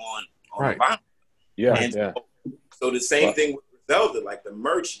playing on vinyl. Yeah. So the same thing with Zelda, like the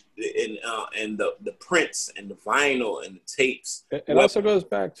merch and the prints and the vinyl and the tapes. It also goes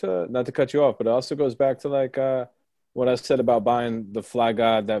back to, not to cut you off, but it also goes back to like what I said about buying the Fly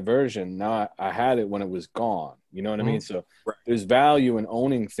God, that version. Now I had it when it was gone. You know what I mean? So there's value in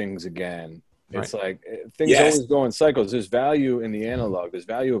owning things again. It's like things always go in cycles. There's value in the analog. There's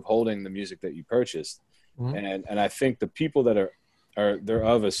value of holding the music that you purchased. And I think the people that they're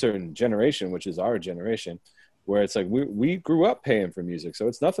of a certain generation, which is our generation, where it's like we grew up paying for music. So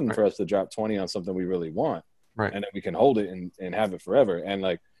it's nothing for us to drop 20 on something we really want. Right. And then we can hold it and have it forever. And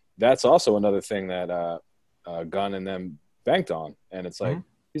like, that's also another thing that Gun and them banked on. And it's like,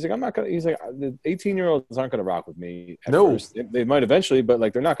 he's like, the 18-year-olds aren't going to rock with me at first. They might eventually, but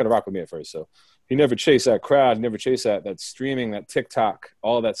like, they're not going to rock with me at first. So he never chased that crowd, never chased that streaming, that TikTok,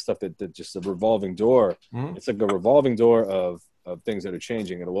 all that stuff that just a revolving door. It's like a revolving door of things that are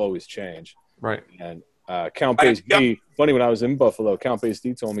changing. It'll always change. Right. And Count Bass D, funny, when I was in Buffalo, Count Bass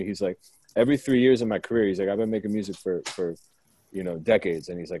D told me, he's like, every 3 years in my career, he's like, I've been making music for decades.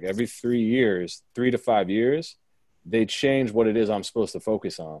 And he's like, every 3 years, 3 to 5 years, they change what it is I'm supposed to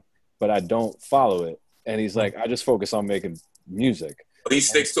focus on, but I don't follow it. And he's like, I just focus on making music. He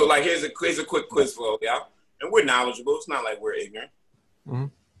sticks to it. Like, here's a quick quiz for y'all. And we're knowledgeable. It's not like we're ignorant. Mm-hmm.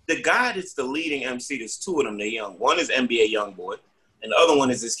 The guy that's the leading MC, there's two of them, they're young. One is NBA Youngboy, and the other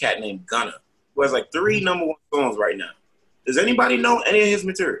one is this cat named Gunna, who has like 3 number 1 songs right now. Does anybody know any of his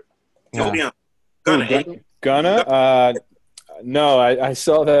material? Yeah. Gunna? No, I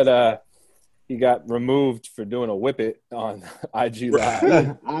saw that he got removed for doing a whip it on IG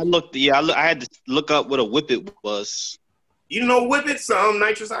Live. I had to look up what a whip it was. You know whip it's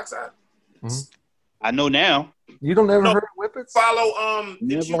nitrous oxide? Mm-hmm. I know now. You don't ever heard of whippets? Follow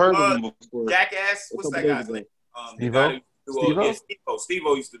never heard of them before. Jackass. What's that guy's name?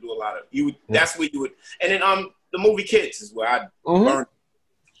 Steve-O used to do a lot of that's what you would, and then the movie Kids is where I learned.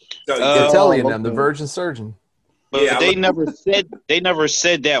 Telly and them, the Virgin Surgeon. But they never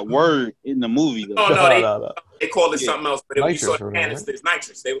said that word in the movie though. No. They called it something else, but you saw canisters,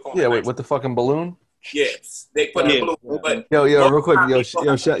 nitrous. They were calling it nitrous. With the fucking balloon. Yes, they put a balloon. But real quick,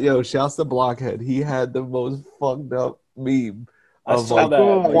 shouts to Blockhead. He had the most fucked up meme of like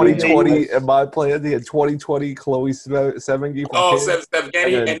 2020 in my plans. He had 2020 Chloe Sevigny.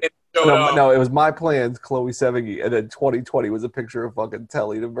 Sevigny, and then no, it was my plans, Chloe Sevigny, and then 2020 was a picture of fucking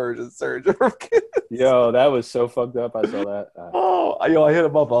Telly, the Virgin Surgeon from Kids. Yo, that was so fucked up. I saw that. I hit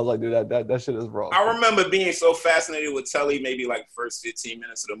him up. I was like, dude, that shit is wrong. I remember being so fascinated with Telly, maybe like the first 15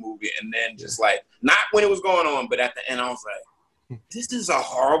 minutes of the movie, and then just like not when it was going on, but at the end, I was like, this is a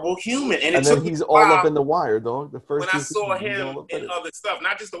horrible human. And then he's all up in The Wire, though. The first when I saw him in other stuff,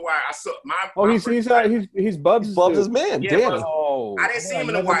 not just The Wire. I saw he's Bubs' man. Yeah, damn. I didn't see him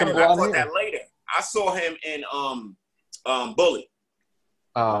in The Wire. I caught that later. I saw him in Bully.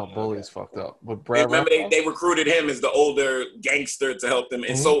 Oh, Bully's fucked up. With Brad remember they recruited him as the older gangster to help them.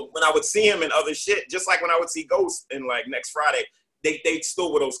 And so when I would see him in other shit, just like when I would see Ghost in like Next Friday, they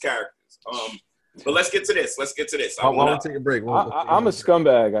still were those characters. But let's get to this. I want to take a break. I'm a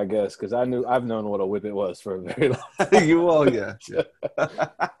scumbag, I guess, because I've known what a whippet was for a very long time. You will, yeah.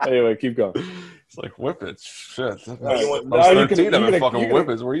 Anyway, keep going. It's like whippets. Shit. You can fucking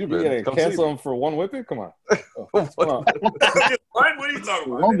whippets. Where you been? You cancel them for one whippet? Come on. What are you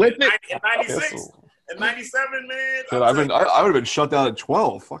talking about? One whippet? In 96? In 97, man. Dude, I would have been shut down at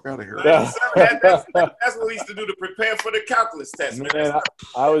 12. Fuck out of here. That's what we used to do to prepare for the calculus test, man.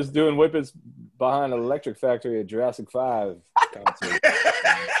 I was doing whippets behind an electric factory at Jurassic 5 concert.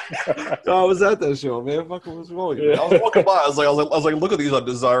 I was at that show, man. Fuck, what was wrong with you? I was walking by. I was like, look at these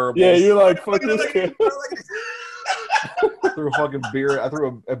undesirables. Yeah, you're like, fuck this kid. I threw a fucking beer. I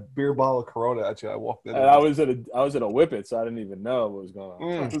threw a beer bottle of Corona at you. I walked in. And I was at a whippet, so I didn't even know what was going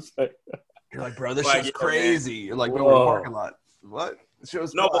on. You're like, bro, this shit's crazy. You're like, we're in the parking lot. What?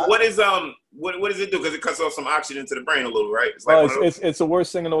 But what does it do? Because it cuts off some oxygen to the brain a little, right? It's like it's the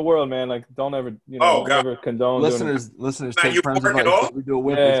worst thing in the world, man. Like, don't ever, ever condone. Listeners, take friends advice. We do a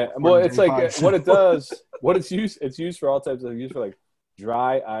whip. Yeah, well, it's like what it does. What it's used for all types of. Used for like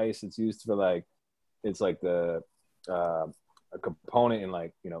dry ice. It's used for like, it's like the a component in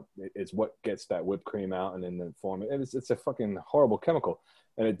like it's what gets that whipped cream out and then the form. It's a fucking horrible chemical.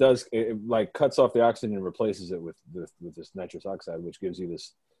 And it like cuts off the oxygen and replaces it with this nitrous oxide, which gives you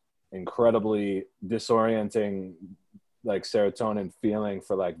this incredibly disorienting, like serotonin feeling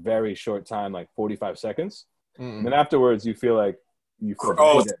for like very short time, like 45 seconds. And then afterwards, you feel like it's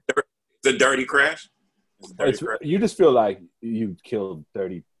a dirty crash. You just feel like you killed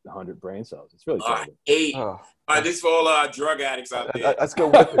 100 brain cells. It's really terrible. This is for all our drug addicts out there. That's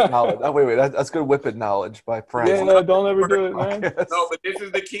good whippet knowledge. Wait, that's good whippet knowledge by friends. Yeah, don't ever do it, man. No, but this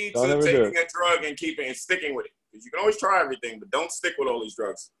is the key to taking a drug and sticking with it. Because you can always try everything, but don't stick with all these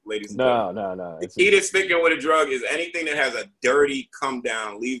drugs, ladies and gentlemen. No. The key to sticking with a drug is anything that has a dirty come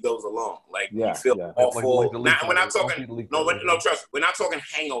down, leave those alone. Like, you feel awful. We're not talking, trust me, we're not talking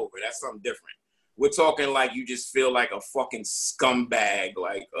hangover. That's something different. We're talking like you just feel like a fucking scumbag,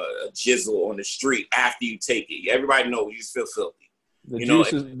 like a jizzle on the street after you take it. Everybody knows you just feel filthy.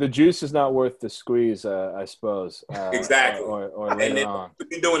 The juice is not worth the squeeze, I suppose. Exactly. Or and then on. What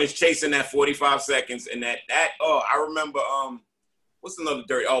you're doing is chasing that 45 seconds and that. I remember. What's another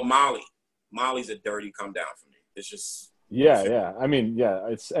dirty? Oh, Molly. Molly's a dirty come down for me. It's just. Yeah. I mean,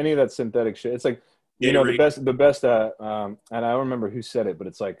 it's any of that synthetic shit. It's like the best. And I don't remember who said it, but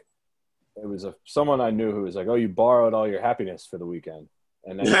it's like. It was someone I knew who was like, "Oh, you borrowed all your happiness for the weekend,"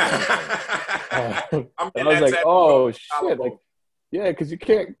 and then I was like, "Oh shit!" Like, yeah, because you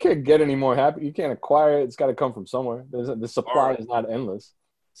can't get any more happy. You can't acquire it. It's got to come from somewhere. The supply is not endless.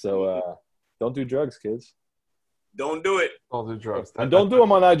 So don't do drugs, kids. Don't do it. Don't do drugs. And don't do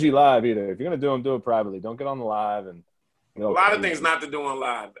them on IG Live either. If you're gonna do them, do it privately. Don't get on the live and. A lot of things not to do on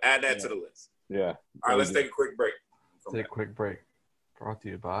live. Add that to the list. Yeah. All right, let's take a quick break. Take a quick break. Brought to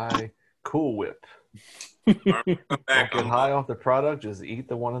you by Cool Whip. Don't get high off the product. Just eat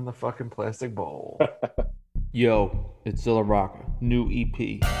the one in the fucking plastic bowl. Yo, it's Zilla Rocca. New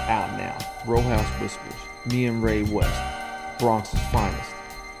EP out now. Row House Whispers. Me and Ray West. Bronx's finest.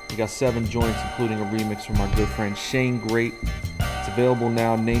 We got 7 joints, including a remix from our good friend Shane Great. It's available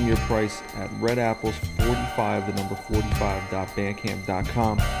now. Name your price at Red Apples 45, the number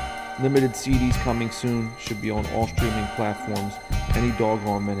 45.bandcamp.com. Limited CDs coming soon. Should be on all streaming platforms any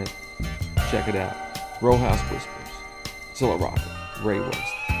doggone minute. Check it out. Row House Whispers. Zilla Rocca. Ray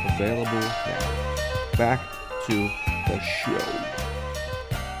West. Available now. Back to the show.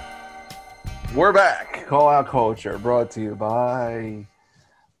 We're back. Call Out Culture brought to you by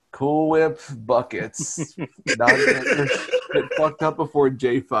Cool Whip Buckets. Not get fucked up before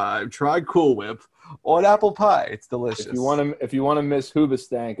J5. Try Cool Whip on apple pie. It's delicious. If you want to miss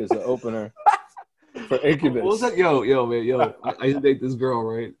Hoobastank as the opener for Incubus. What was that? Yo, man, I used to date this girl,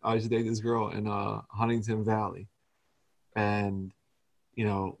 right? I used to date this girl in Huntington Valley, and you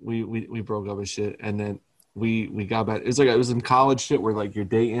know, we broke up and shit, and then we got back. It was in college shit where like you're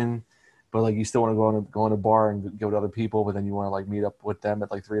dating, but like you still want to go in a bar and go with other people, but then you want to like meet up with them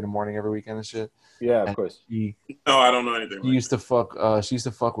at like 3 a.m. every weekend and shit. Yeah, of course. No, I don't know anything. She used to fuck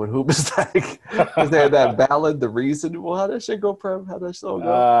with Hoobastank because they had that ballad, The Reason. Well, how that shit go, Prem? How that song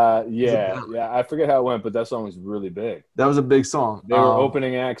go? Yeah. I forget how it went, but that song was really big. That was a big song. They were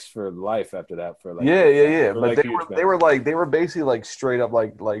opening acts for life after that. For like yeah. But like they were basically like straight up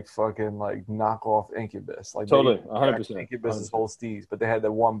like fucking like knockoff Incubus. Like totally 100%. Incubus's whole steez, but they had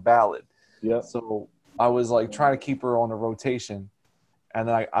that one ballad. Yeah. So I was like trying to keep her on the rotation, and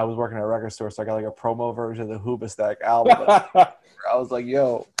then I was working at a record store, so I got like a promo version of the Hoobastank album. I was like,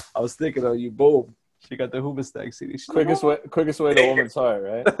 "Yo, I was thinking of you." Boom. She got the Hoobastank CD. Quickest way to a woman's heart,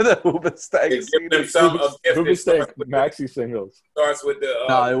 right? The Hoobastank CD. Hoobastank maxi singles. Starts with the.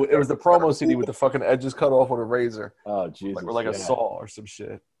 No, it was the promo CD with the fucking edges cut off with a razor. Oh Jesus! Like a saw or some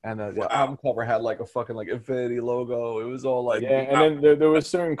shit. And the album cover had like a fucking like Infinity logo. It was all like and then there were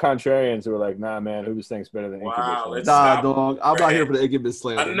certain contrarians who were like, "Nah, man, Hoobastank's better than Incubus." Nah, dog, I'm not here for the Incubus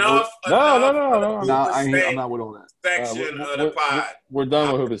slander. Enough. No. I'm not with all that. Section of the pod. We're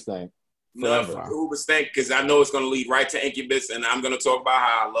done with Hoobastank. Enough of Hoobastank, because I know it's going to lead right to Incubus, and I'm going to talk about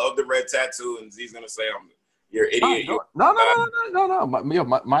how I love the red tattoo, and Z's going to say you're an idiot. No.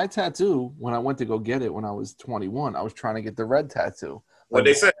 My tattoo, when I went to go get it when I was 21, I was trying to get the red tattoo. What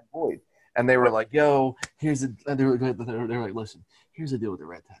they said? And they were like, "Yo, they were like, listen, here's the deal with the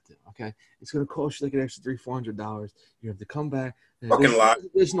red tattoo. Okay, it's gonna cost you like an extra $300-$400. You have to come back. Fucking lie.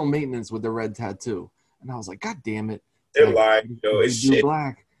 Additional maintenance with the red tattoo." And I was like, "God damn it!" They're lying. It's shit.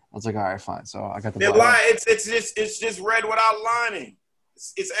 Black. I was like, "All right, fine." So I got the. They're lying. It's just red without lining.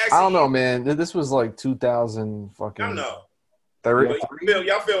 It's actually. I don't know, man. This was like 2000 fucking. I don't know.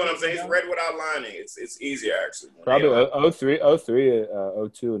 Y'all feel what I'm saying? It's red without lining. It's easier actually. Probably 03,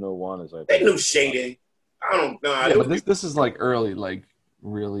 02, and 01 is like. They knew shading. I don't know. Yeah, but this is like early, like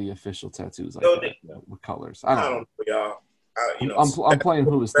really official tattoos like that, with colors. I don't know, y'all. I'm playing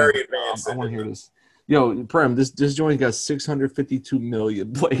Hoobastank. Very advanced. I want to hear this. Yo, Prem, this joint got 652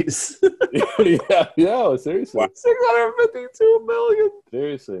 million plays. Yo, seriously. Wow. 652 million.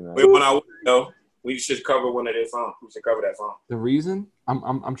 Seriously, man. We should cover one of their songs. We should cover that song. The Reason?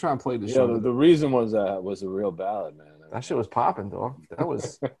 I'm trying to play this show. The Reason was a real ballad, man. That shit was popping, dog. That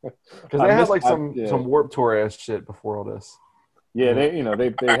was because they had like some Warped Tour ass shit before all this. Yeah, they had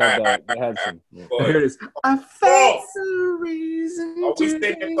that. They had some. Yeah. Here it is. I found the reason. Are we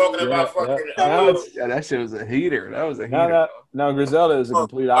sitting here talking about fucking? That shit was a heater. That was a heater. Now Griselda is a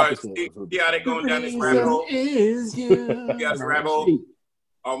complete opposite. See how they going down this rabbit hole? Is you. This rabbit hole.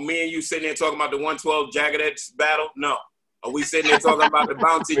 Are me and you sitting there talking about the 112 Jagged Edge battle? No. Are we sitting there talking about the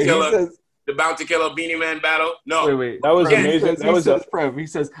Bounty Killer? The Bounty Killer Beanie Man battle? No. Wait. That was amazing. He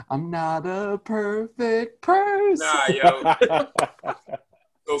says, "I'm not a perfect person." Nah, yo.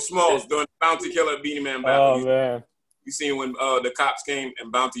 So Smalls doing the Bounty Killer Beanie Man battle. Oh, man. You seen when the cops came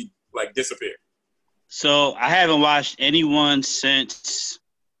and Bounty like disappeared? So I haven't watched anyone since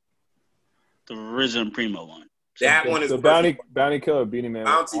the Risen Primo one. That one is the Bounty Killer Beanie Man.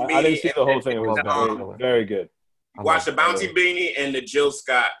 I didn't see the whole thing. It was very good. Watch the Bounty Beanie and the Jill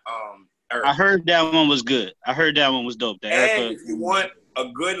Scott. Erica. I heard that one was good. I heard that one was dope. And if you want a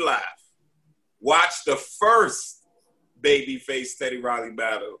good laugh, watch the first Babyface Teddy Riley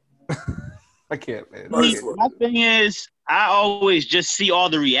battle. I can't, man. My thing is, I always just see all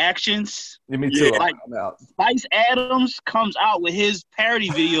the reactions. Yeah, me too. Like, Spice Adams comes out with his parody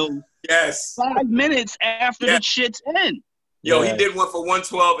video. Yes. 5 minutes after the shit's in. Yo, he did one for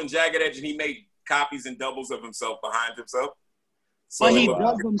 112 and Jagged Edge, and he made copies and doubles of himself behind himself. So but he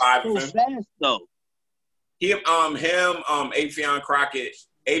does them so fast, though. Avion Crockett.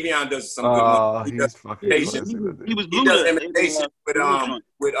 Avion does some good ones. He does imitations. He does imitation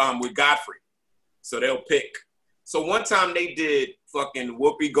with Godfrey. So they'll pick. So one time they did fucking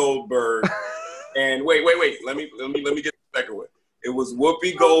Whoopi Goldberg, and wait. Let me get the second one. It was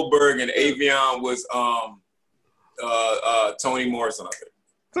Whoopi Goldberg and Avion was Toni Morrison, I think.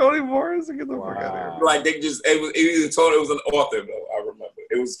 Toni Morrison, get the fuck out of here. Like they just it was an author though. I remember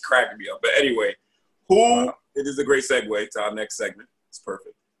it was cracking me up. But anyway, it is a great segue to our next segment. It's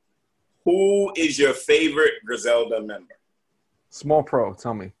perfect. Who is your favorite Griselda member? Small Pro,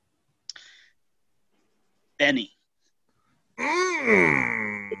 tell me. Benny.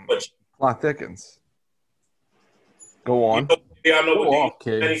 Plot thickens. Go on. Do y'all know what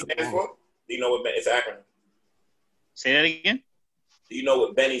Benny stands for? Do you know what it's an acronym? Say that again? Do you know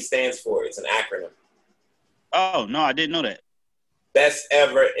what Benny stands for? It's an acronym. Oh, no, I didn't know that. Best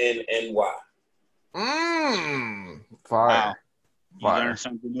ever in NY. Fire. Wow. You learn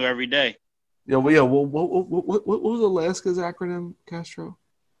something new every day. What was Alaska's acronym, Castro?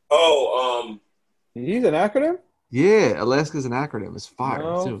 He's an acronym? Yeah, Alaska's an acronym. It's fire,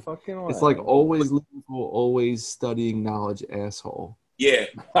 too. Fucking way. It's like always living for, always studying knowledge, asshole. Yeah.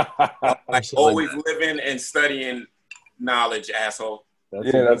 Like always living and studying knowledge, asshole.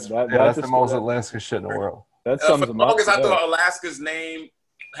 That's the most Alaska shit in the world. That sums for them the up. longest, I thought Alaska's name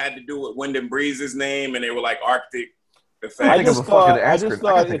had to do with Wind and Breeze's name, and they were like Arctic. I just thought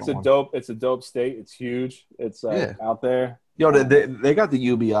it's a dope state. It's huge. It's out there. Yo, they got the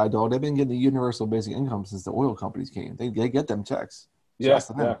UBI, dog. They've been getting the universal basic income since the oil companies came. They get them checks. We have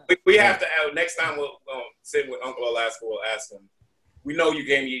to next time we'll sit with Uncle Alaska. We'll ask him. We know you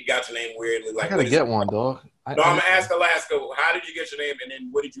got your name weirdly. Like, I gotta get one, dog. I'm gonna ask Alaska, how did you get your name, and then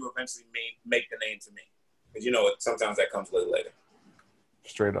what did you eventually make the name to me? Because sometimes that comes a little later.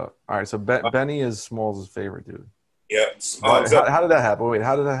 Straight up. All right, so Benny is Smalls' favorite dude. Yeah. How did that happen? Wait,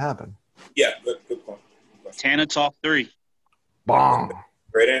 how did that happen? Yeah, good point. Tana Talk 3. Bong.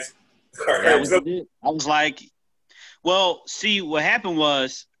 Great answer. I was like, well, see, what happened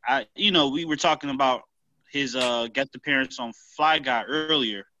was, we were talking about his guest appearance on Fly Guy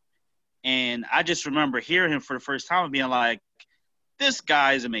earlier, and I just remember hearing him for the first time and being like, this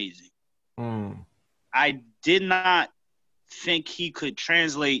guy is amazing. I did not think he could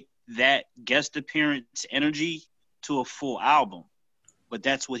translate that guest appearance energy to a full album, but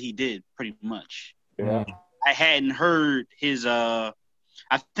that's what he did pretty much. Yeah. I hadn't heard his I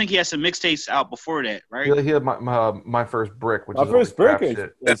think he had some mixtapes out before that, right? Yeah, he had my first brick, which my first brick is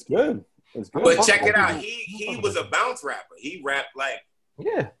good. It's good. But check it out. He was a bounce rapper. He rapped like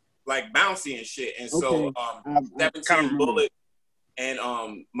bouncy and shit. And so 17 Bullet and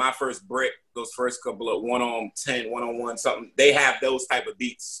my first brick, those first couple of 1 on 10, 1 on 1 something, they have those type of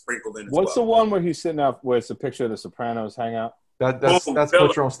beats sprinkled in. What's the one where he's sitting out where it's a picture of the Sopranos hang out? That's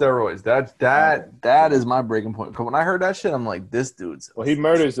Butcher on steroids. That is my breaking point. When I heard that shit, I'm like, this dude's. Well, he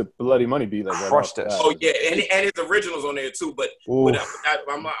murders the Bloody Money beat like crushed that. Oh yeah, and his originals on there too. But I'm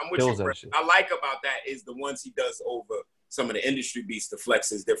with you. Bro. I like about that is the ones he does over some of the industry beats to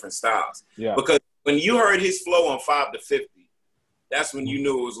flex his different styles. Yeah. Because when you heard his flow on 5 to 50, that's when you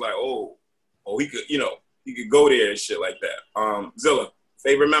knew it was like, oh, he could, he could go there and shit like that. Zilla,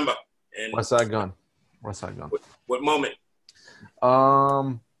 favorite member. And West Side Gun. What moment?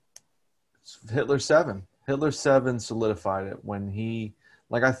 Hitler 7. Hitler 7 solidified it when he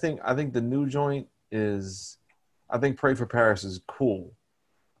I think the new joint is I think Pray for Paris is cool.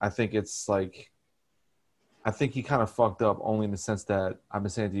 I think it's like I think he kind of fucked up only in the sense that I've been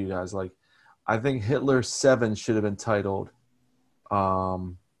saying to you guys, like, I think Hitler 7 should have been titled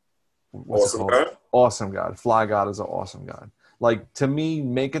what's Awesome it called? God? Awesome God. Fly God is an awesome God. Like, to me,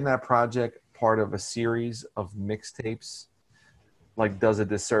 making that project part of a series of mixtapes like does a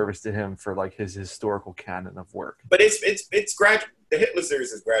disservice to him for like his historical canon of work. But it's the Hitler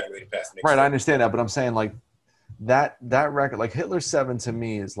series has graduated past mixtape. Right, I understand that, but I'm saying like that record, like Hitler 7 to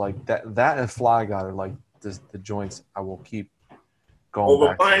me is like that and Fly God are like the joints I will keep going over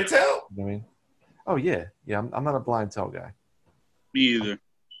back Blind to. Tell? You know what I mean? Oh yeah. I'm not a Blind Tell guy. Me either.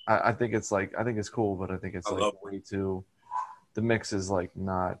 I think it's cool, but I think it's way too. The mix is like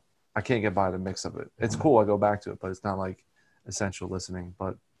not. I can't get by the mix of it. It's cool. I go back to it, but it's not like essential listening.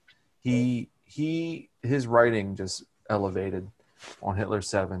 But his writing just elevated on Hitler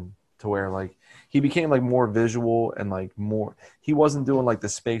 7 to where like he became like more visual and like more. He wasn't doing like the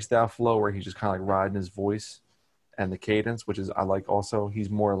spaced out flow where he's just kind of like riding his voice and the cadence, which is I like also. He's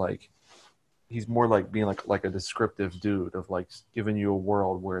more like being like a descriptive dude of like giving you a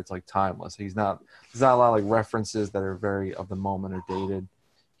world where it's like timeless. There's not a lot of like references that are very of the moment or dated.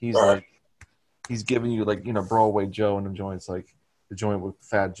 He's like he's giving you like, you know, Broadway Joe and the joints like the joint with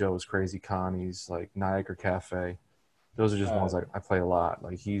Fat Joe's Crazy Connie's, like Niagara Cafe. Those are just ones I play a lot.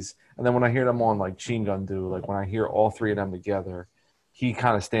 Like and then when I hear them on like Machine Gun Do, like when I hear all three of them together, he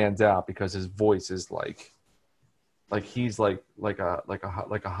kind of stands out because his voice is like he's like a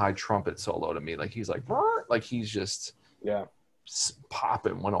high trumpet solo to me. Like he's like he's just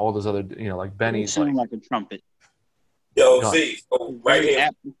popping when all those other, you know, like Benny's sounding like a trumpet. Yo, see, so right here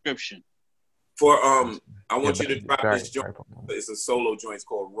description. For I want you to drop this joint. It's a solo joint. It's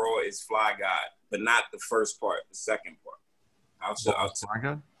called Raw is Fly God, but not the first part, the second part. Fly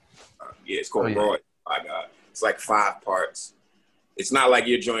God? Yeah, it's called Raw is Fly God. It's like 5 parts. It's not like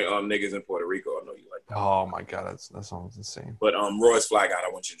your joint Niggas in Puerto Rico. I know you like that. Oh my God, that song's insane. But Raw is Fly God,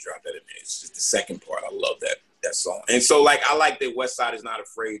 I want you to drop that in there. It's just the second part. I love that song. And so like I like that West Side is not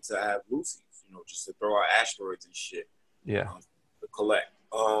afraid to have Lucy's, you know, just to throw out asteroids and shit. Yeah. To collect.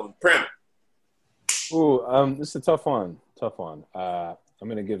 Prim. Ooh, this is a tough one. I'm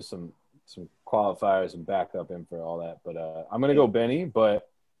gonna give some qualifiers and backup in for all that, but I'm gonna go Benny. But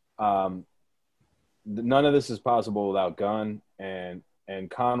none of this is possible without Gun, and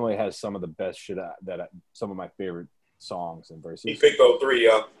Conway has some of the best shit some of my favorite songs and verses. He picked 03,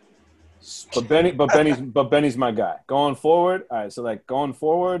 y'all. But Benny's my guy. Going forward, all right. So like going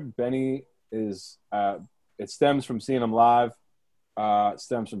forward, Benny is. It stems from seeing him live. It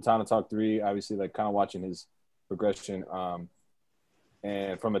stems from Tana Talk 3, obviously, like kind of watching his progression.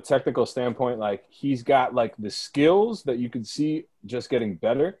 And from a technical standpoint, like he's got like the skills that you could see just getting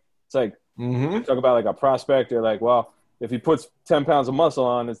better. It's like talk about like a prospect. They're like, well, if he puts 10 pounds of muscle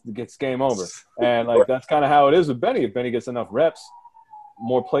on, it gets game over. And like that's kind of how it is with Benny. If Benny gets enough reps,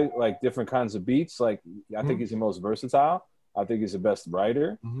 more play, like different kinds of beats. Like I think he's the most versatile. I think he's the best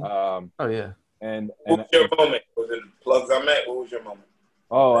writer. Oh yeah. And what was your moment? Was it Plugs I Met? What was your moment?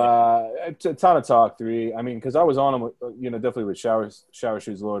 Tana Talk 3. I mean, because I was on him, you know, definitely with Shower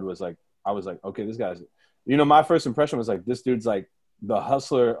Shoes Lord was like, I was like, okay, this guy's, you know, my first impression was like, this dude's like the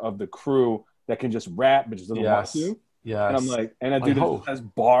hustler of the crew that can just rap, but just doesn't want to. Yeah. And I'm like, and that dude has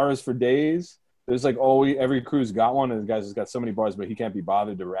bars for days. There's like every crew's got one, and the guy's just got so many bars, but he can't be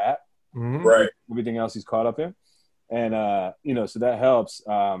bothered to rap. Right. Everything else he's caught up in. And, you know, so that helps.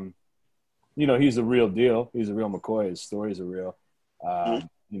 You know, he's a real deal. He's a real McCoy. His stories are real.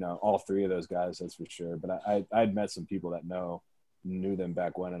 You know, all three of those guys, that's for sure. But I'd met some people that knew them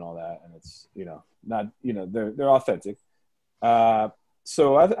back when and all that, and it's, you know, not, you know, they're authentic.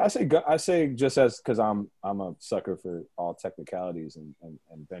 So I say just as, because I'm a sucker for all technicalities, and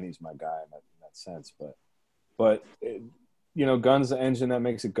Benny's my guy in that sense. But it, you know, Gun's the engine that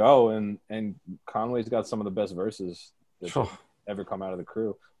makes it go, and Conway's got some of the best verses that ever come out of the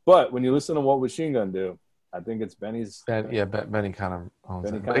crew. But when you listen to What Machine Gun Do, I think it's Benny's. Benny kind of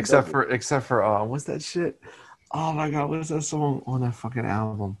owns it. Except for what's that shit? Oh my God, what's that song on that fucking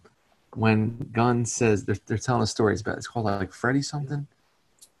album? When Gun says they're telling a story, it's called like Freddie something.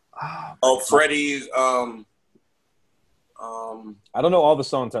 Freddie's. I don't know all the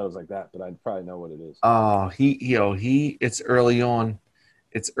song titles like that, but I probably know what it is. Oh, it's early on.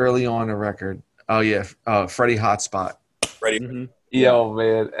 It's early on a record. Oh yeah, Freddie Hotspot. Freddie. Yo,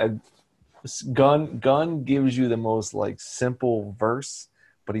 man, and Gun gives you the most like simple verse,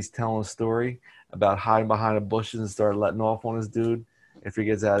 but he's telling a story about hiding behind the bushes and start letting off on his dude. If he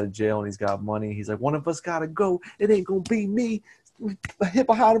gets out of jail and he's got money, he's like, one of us gotta go. It ain't gonna be me. Hit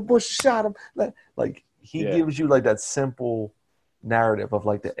behind the bush, shot him. Like he gives you like that simple narrative of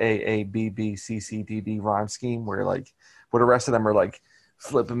like the AABB rhyme scheme where the rest of them are like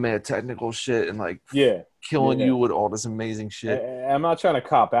flipping mad technical shit and like killing you with all this amazing shit. I'm not trying to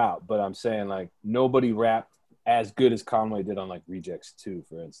cop out, but I'm saying like nobody rapped as good as Conway did on like Rejects 2,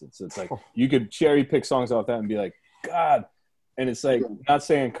 for instance. It's like you could cherry pick songs off that and be like, God. And it's like, not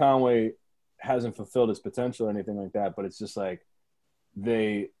saying Conway hasn't fulfilled his potential or anything like that, but it's just like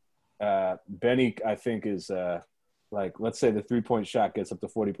Benny, I think, is like, let's say the 3-point shot gets up to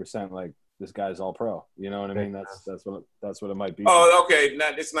 40%, like this guy's all pro. You know what I mean? That's what it might be. Oh, okay. Now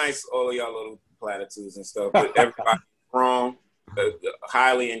it's nice, all of y'all little platitudes and stuff, but everybody's wrong,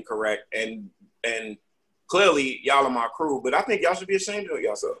 highly incorrect, and clearly y'all are my crew, but I think y'all should be ashamed of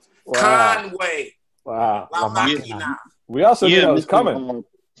yourselves. Wow. Conway. Wow. We also knew that was coming.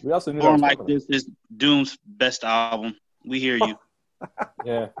 We also knew that was coming. This is Doom's best album. We hear you.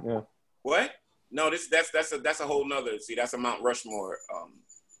 Yeah. What? No, that's a whole nother. See, that's a Mount Rushmore.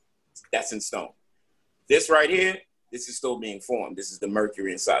 That's in stone. This right here, this is still being formed. This is the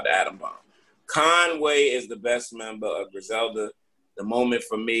mercury inside the atom bomb. Conway is the best member of Griselda. The moment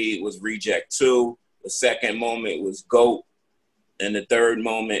for me was Reject 2. The second moment was GOAT. And the third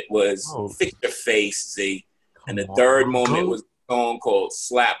moment was Fix Your Face, Z. And the third moment was a song called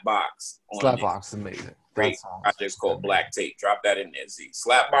Slapbox. Slapbox is amazing. Great project called Black Tape. Drop that in there, Z.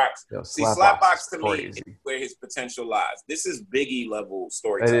 Slapbox. Slapbox to me is where his potential lies. This is Biggie level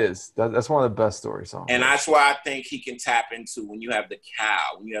storytelling. It is. That's one of the best story songs. And that's why I think he can tap into when you have the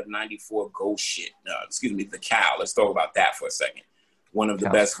Cow, when you have 94 Ghost shit. The Cow. Let's talk about that for a second. One of the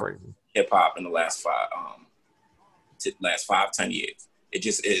best hip hop in the last 5-10 years. It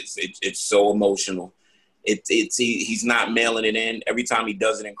just is. It's so emotional. He's not mailing it in. Every time he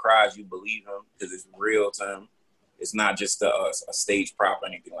does it and cries, you believe him because it's real to him. It's not just a stage prop or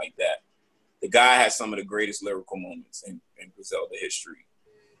anything like that. The guy has some of the greatest lyrical moments in Griselda history.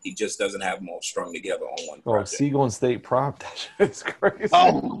 He just doesn't have them all strung together on one project. Siegel and State prop, that shit is crazy.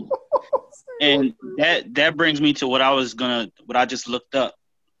 Oh. And that brings me to what I just looked up.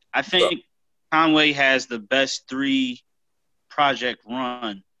 I think Conway has the best 3-project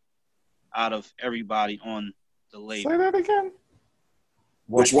run out of everybody on the label. Say that again.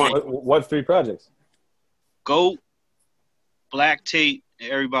 Which one? What 3 projects? GOAT, Black Tape, and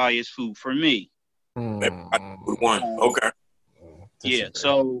Everybody Is Food for me. One. Okay. Yeah.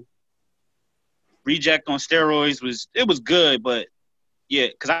 So Reject on Steroids was good, but yeah,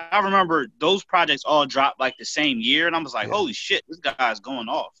 because I remember those projects all dropped like the same year, and I was like, holy shit, this guy's going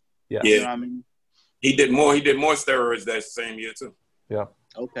off. Yeah. You know what I mean? He did more Steroids that same year too. Yeah.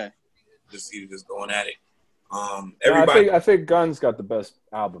 Okay. He was just going at it. I think Guns got the best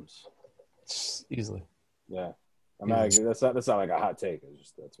albums. Easily. Yeah. That's not like a hot take. It's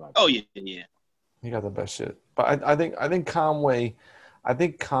just that's my opinion. Yeah. He got the best shit. But I think Conway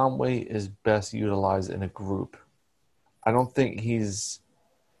is best utilized in a group. I don't think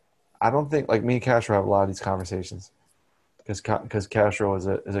like me and Castro have a lot of these conversations because Castro is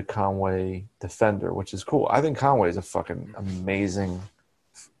a Conway defender, which is cool. I think Conway is a fucking amazing,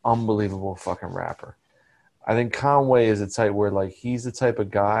 unbelievable fucking rapper. I think Conway is a type where like he's the type of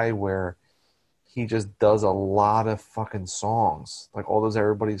guy where he just does a lot of fucking songs, like all those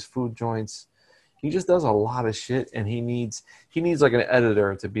Everybody's Food joints. He just does a lot of shit, and he needs like an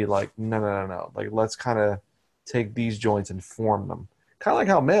editor to be like, no. Like, let's kind of take these joints and form them. Kind of like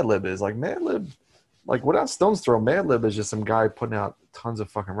how Madlib is. Like, Madlib, like, without Stone's Throw, Madlib is just some guy putting out tons of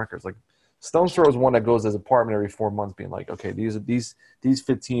fucking records. Like, Stone's Throw is one that goes to his apartment every 4 months being like, okay, these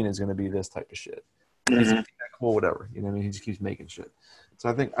 15 is going to be this type of shit. Mm-hmm. Cool, whatever. You know what I mean? He just keeps making shit. So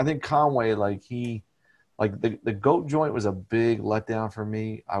I think Conway, like, the GOAT joint was a big letdown for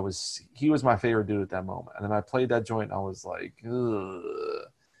me. He was my favorite dude at that moment. And then I played that joint and I was like, ugh.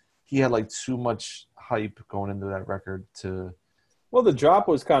 He had like too much hype going into that record to. Well, the drop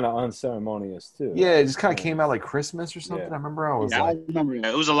was kind of unceremonious too. Yeah, it just kind of came out like Christmas or something. Yeah. I remember I remember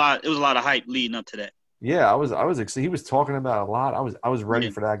that. It was a lot of hype leading up to that. Yeah, I was excited. He was talking about it a lot. I was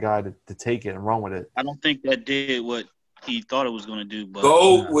ready for that guy to take it and run with it. I don't think that did what he thought it was going to do. But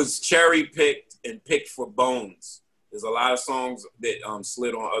GOAT was cherry picked and picked for Bones. There's a lot of songs that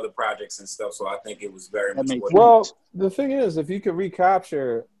slid on other projects and stuff, so I think it was very much. Well, the thing is, if you could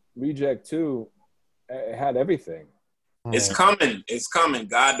recapture Reject 2, it had everything. It's coming. It's coming.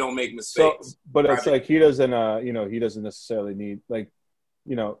 God don't make mistakes. So, but it's like he doesn't necessarily need like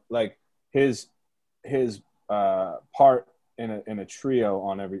his part in a trio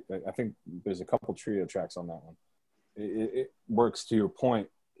on every. I think there's a couple trio tracks on that one. It works to your point.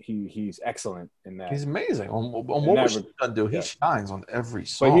 He's excellent in that. He's amazing on what we should do. He shines on every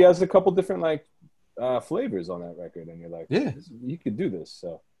song. But he has a couple different like flavors on that record, and you're like, yeah, you could do this.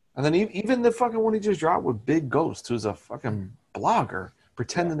 So. And then even the fucking one he just dropped with Big Ghost, who's a fucking blogger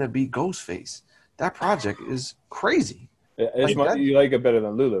pretending to be Ghostface. That project is crazy. You like it better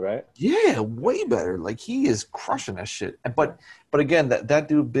than Lula, right? Yeah, way better. Like he is crushing that shit. But again, that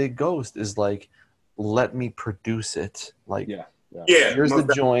dude Big Ghost is like, let me produce it. Like, here's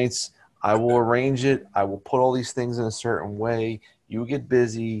the joints. I will arrange it. I will put all these things in a certain way. You get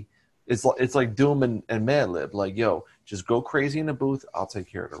busy. It's like Doom and Madlib. Like, yo, just go crazy in the booth. I'll take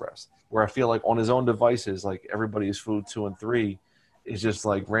care of the rest. Where I feel like on his own devices, like Everybody's Food 2 and 3 is just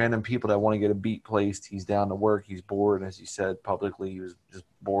like random people that want to get a beat placed. He's down to work. He's bored. As he said publicly, he was just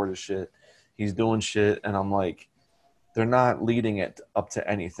bored as shit. He's doing shit. And I'm like, they're not leading it up to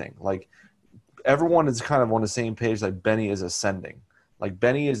anything. Like everyone is kind of on the same page. Like Benny is ascending. Like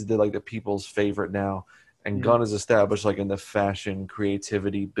Benny is the people's favorite now. and Gunn is established like in the fashion,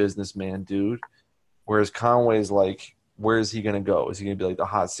 creativity, businessman dude. Whereas Conway's like, where is he gonna go? Is he gonna be like the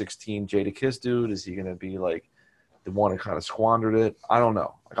hot 16 Jadakiss dude? Is he gonna be like the one who kind of squandered it? I don't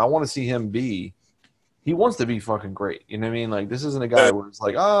know. Like, I want to see him be. He wants to be fucking great. You know what I mean? Like, this isn't a guy where it's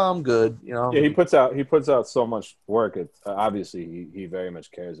like, oh, I'm good. You know? Yeah, he puts out so much work. Obviously he very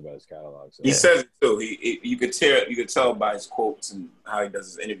much cares about his catalog. So. He says it too. You could tell by his quotes and how he does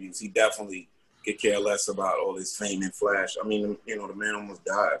his interviews. He definitely could care less about all his fame and flash. I mean, you know, the man almost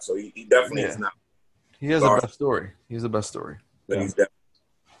died, so he definitely is not. He has the best story. He's the best story. But he's definitely.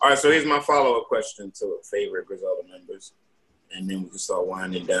 All right, so here's my follow-up question to favorite Griselda members, and then we can start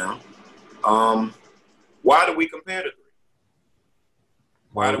winding down. Why do we compare the three?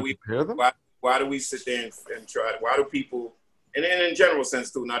 Why do we compare them? Why do we sit there and try? Why do people, and then in general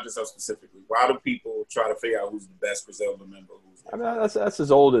sense too, not just us specifically, why do people try to figure out who's the best Griselda member? I mean, that's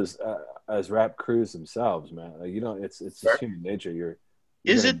as old as rap crews themselves, man. Like, you know, it's just human nature.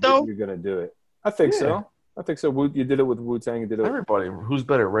 Is it though? You're gonna do it. I think so. I think so. You did it with Wu-Tang. You did it with everybody. Who's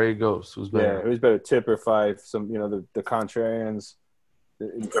better? Ray Ghost. Who's better? Yeah, who's better? Tip or Fife? Some, you know, the Contrarians.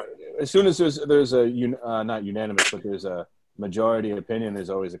 As soon as there's a not unanimous, but there's a majority opinion,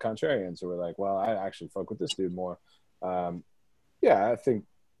 there's always a contrarian. So we're like, well, I actually fuck with this dude more. I think,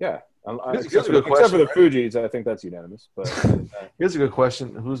 except for the Fugees, I think that's unanimous. But here's a good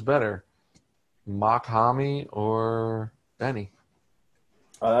question: who's better, Mock Hami or Benny?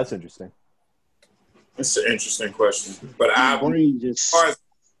 Oh, that's interesting. It's an interesting question, but as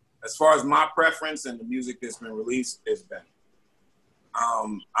far as my preference and the music that's been released is Benny.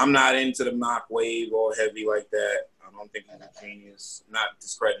 I'm not into the Mock wave or heavy like that. I don't think he's a genius. Not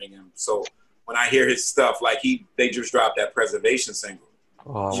discrediting him. So when I hear his stuff, like they just dropped that Preservation single.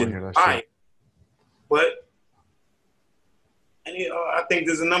 Oh, I want to hear that shit. But I think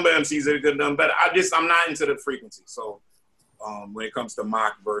there's a number of MCs that could have done better. I'm not into the frequency. So when it comes to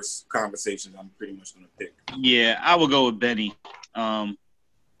Mock versus conversations, I'm pretty much gonna pick. Yeah, I would go with Benny. I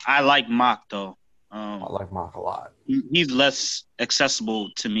like Mock though. I like Mock a lot. He's less accessible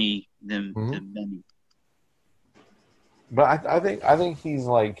to me than Benny. But I think he's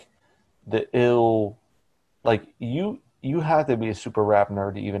like the ill. Like you have to be a super rap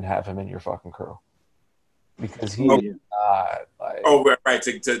nerd to even have him in your fucking crew, because he's not like. Oh, right.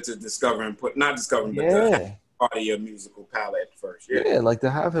 To discover and put not discovering, but to have part of your musical palette first. Yeah, like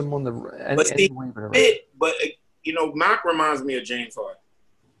to have him on the. But you know, Mock reminds me of James Harden.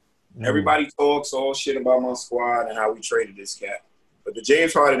 Everybody talks all shit about my squad and how we traded this cat. But the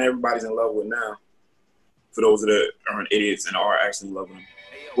James Harden everybody's in love with now, for those that aren't idiots and are actually in love with him,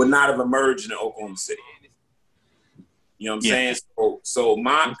 would not have emerged in Oklahoma City. You know what I'm saying? So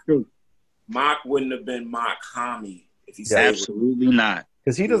Mock wouldn't have been Mock Hami if he said absolutely not.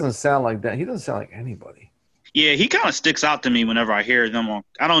 Because he doesn't sound like that. He doesn't sound like anybody. Yeah, he kind of sticks out to me whenever I hear them on.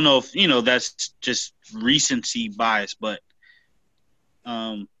 I don't know if that's just recency bias, but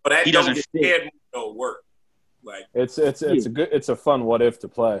that he doesn't get scared don't work. Like it's a fun what if to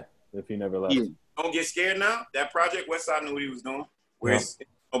play if he never left. Yeah. Don't get scared now. That project Westside knew what he was doing. Where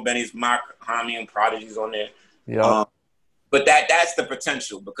Benny's Mock, Hami, and Prodigy's on there. Yeah. But that's the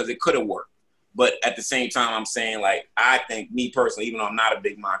potential because it could have worked. But at the same time, I'm saying, like, I think, me personally, even though I'm not a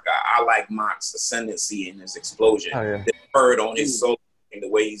big Mock guy, I like Mock's ascendancy and his explosion. The bird on his soul and the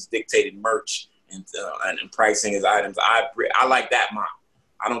way he's dictated merch and pricing his items. I like that Mock.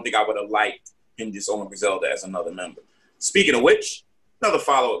 I don't think I would have liked him just on Griselda as another member. Speaking of which, another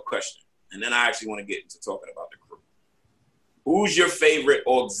follow-up question. And then I actually want to get into talking about the crew. Who's your favorite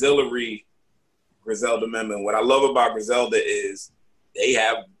auxiliary Griselda member? And what I love about Griselda is they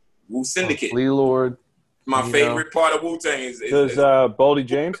have Wu Syndicate. Lee Lord. My favorite part of Wu-Tang is does Boldy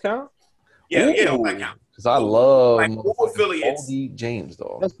James count? Yeah, that counts. Because I love affiliates. Boldy James,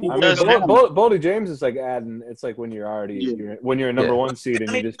 though. Boldy James is like adding. It's like when you're already when you're a number one seed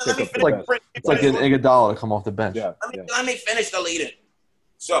and you just pick up. It's like an Iguodala to come off the bench. Let me finish the lead-in.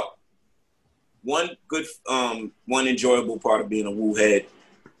 So, one enjoyable part of being a Wu head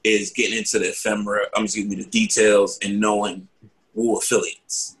is getting into the the details and knowing Wu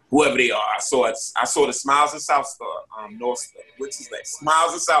affiliates, whoever they are. I saw the Smiles and South Star, North Star. What's his name?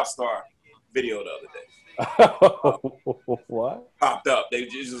 Smiles and South Star video the other day. What? Popped up. They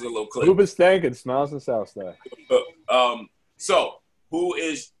just a little clip. Rubus Stank and Smiles and South Star. So who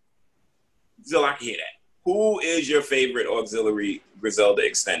is Zilla? I can hear that. Who is your favorite auxiliary Griselda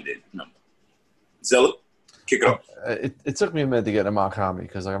extended number? Zilla, kick it off. It took me a minute to get to Mock Hami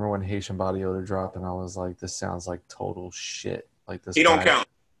because I remember when Haitian Body Odor dropped and I was like, this sounds like total shit. Like this. He don't count.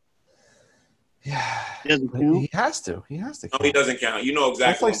 Yeah, he has to. He has to. No, he doesn't count. You know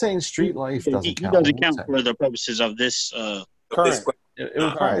exactly. That's like saying Street Life doesn't count. He doesn't count for the purposes of this. Current. It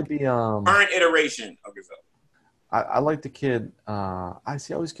would probably be current iteration of Griselda. I like the kid. I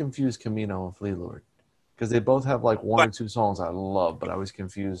always confuse Camino and Flea Lord because they both have like one or two songs I love, but I always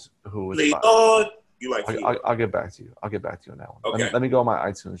confuse who was. Flea Lord. You like? I'll get back to you. I'll get back to you on that one. Okay. Let me go on my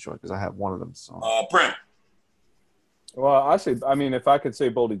iTunes short because I have one of them songs. Prem. Well, if I could say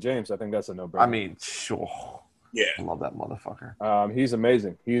Boldy James, I think that's a no-brainer. I mean, sure. Yeah. I love that motherfucker. He's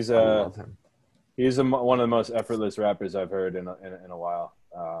amazing. I love him. He's one of the most effortless rappers I've heard in a while.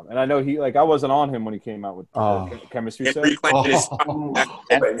 And I know I wasn't on him when he came out with Chemistry Set.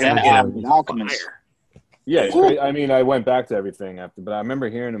 Alchemist. Yeah, it's great. I mean, I went back to everything after, but I remember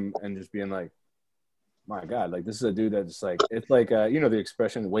hearing him and just being like, my God, like this is a dude that just like, it's like, the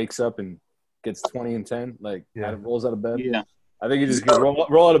expression wakes up and gets 20 and 10, rolls out of bed. Yeah. I think you just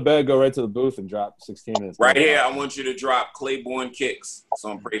roll out of bed, go right to the booth and drop 16 minutes. Right here, I want you to drop Claiborne Kicks.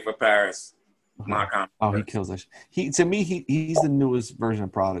 So I'm Pray for Paris. He kills that. He's the newest version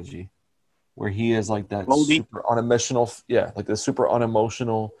of Prodigy, where he is like that super unemotional, like the super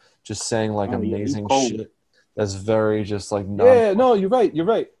unemotional, just saying like amazing shit. That's very just like you're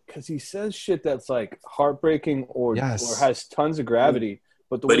right. Because he says shit that's like heartbreaking or has tons of gravity,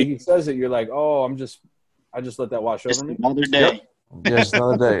 but the way he says it, you're like, oh, I just let that wash over me. Another day. Yep. Yeah, just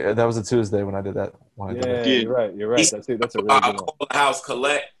another day. That was a Tuesday when I did that. You're right. That's a really good one. House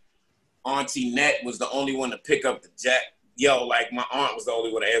Collect. Auntie Net was the only one to pick up the jack. Yo, like my aunt was the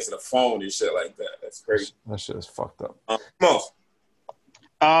only one to answer the phone and shit like that. That's crazy. That shit is fucked up.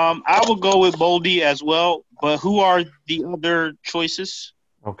 I would go with Boldy as well, but who are the other choices?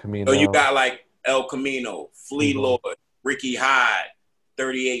 El Camino. So you got like El Camino, Flea Lord, Ricky Hyde,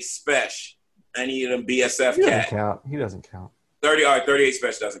 38 Special, any of them BSF cats. He doesn't count. 38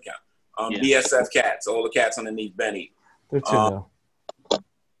 Special doesn't count. BSF cats, all the cats underneath Benny. They're two now.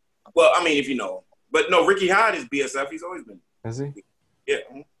 Well, I mean, if you know. But no, Ricky Hyde is BSF. He's always been. Is he? Yeah.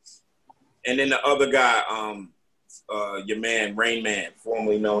 And then the other guy, your man, Rain Man,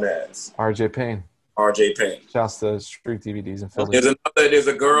 formerly known as RJ Payne. RJ Payne. Shouts to Street DVDs in Philly. There's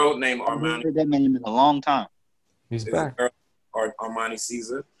a girl named Armani. I've heard that name in a long time. He's back. Armani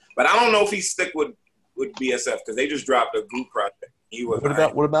Caesar. But I don't know if he stick with BSF because they just dropped a group project.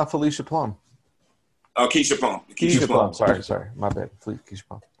 What about Felicia Plum? Keisha Plum. Keisha Plum. Sorry. My bad. Keisha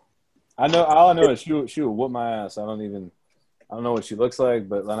Plum. All I know is she would whoop my ass. I don't know what she looks like,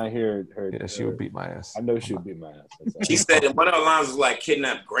 but when I hear her, she would beat my ass. I know she would beat my ass. She said one of her lines was like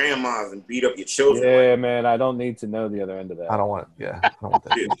kidnap grandmas and beat up your children. Yeah, man, I don't need to know the other end of that. I don't want it. Yeah, I don't want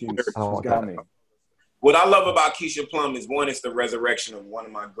that. She's got me. What I love about Keisha Plum is one, it's the resurrection of one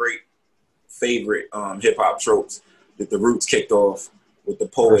of my great favorite hip hop tropes that the Roots kicked off with the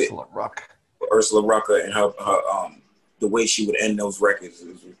poet Ursula Rucker and her the way she would end those records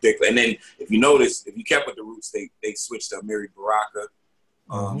is ridiculous. And then if you notice, if you kept with the Roots, they switched to Amiri Baraka.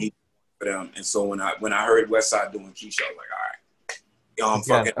 For them. And so when I heard Westside doing Keisha, I was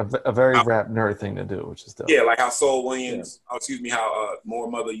like, all right. A very rap nerd thing to do, which is dope. Yeah, like how Saul Williams, how More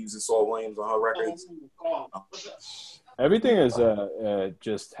Mother uses Saul Williams on her records. Everything is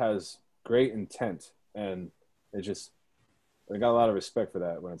just has great intent, and I got a lot of respect for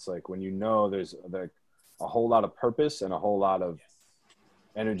that. When it's like when you know there's like a whole lot of purpose and a whole lot of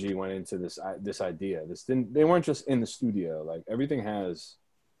energy went into this idea. They weren't just in the studio. Like everything has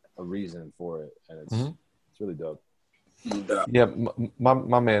a reason for it, and it's really dope. Yeah,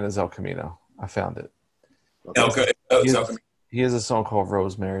 my man is El Camino. I found it. Okay. He has a song called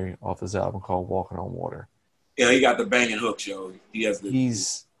Rosemary off his album called Walking on Water. Yeah, he got the banging hooks, yo.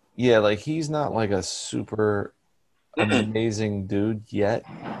 He's not like a super amazing dude yet,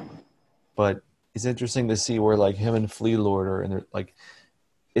 but it's interesting to see where like him and Flea Lord are in their like.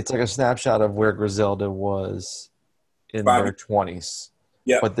 It's like a snapshot of where Griselda was in their 20s.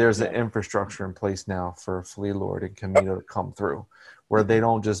 Yeah. But there's an infrastructure in place now for Flea Lord and Camino to come through, where they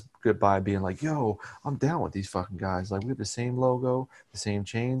don't just get by being like, "Yo, I'm down with these fucking guys. Like we have the same logo, the same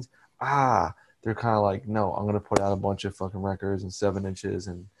chains." They're kind of like, "No, I'm gonna put out a bunch of fucking records and 7 inches,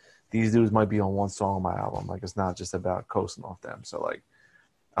 and these dudes might be on one song on my album. Like it's not just about coasting off them." So like.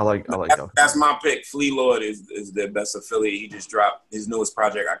 I like that's my pick. Flea Lord is the best affiliate. He just dropped his newest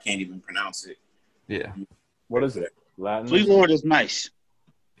project. I can't even pronounce it. Yeah. What is it? Latin? Flea Lord is nice.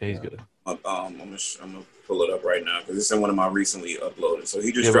 Yeah, he's good. I'm gonna pull it up right now because it's in one of my recently uploaded. So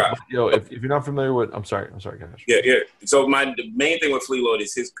he just dropped. Yo, if you're not familiar with, I'm sorry, guys. Yeah. So the main thing with Flea Lord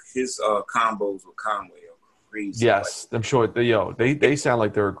is his combos with Conway are crazy. Yes, I'm sure. They sound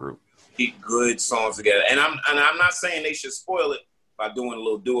like they're a group. Keep good songs together, and I'm not saying they should spoil it by doing a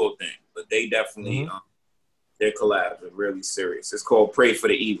little duo thing, but they definitely their collabs are really serious. It's called Pray for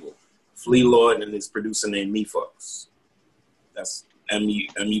the Evil. Flea Lord and his producer named Mephux. That's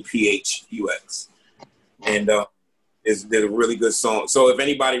MEPHUX. And it's a really good song. So if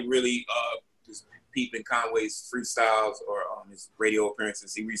anybody really is peeping Conway's freestyles or his radio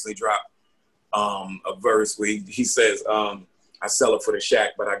appearances, he recently dropped a verse where he says, I sell it for the Shaq,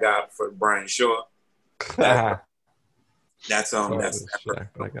 but I got it for Brian Shaw. That's why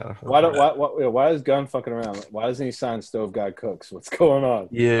is Gunn fucking around? Why doesn't he sign Stove God Cooks? What's going on?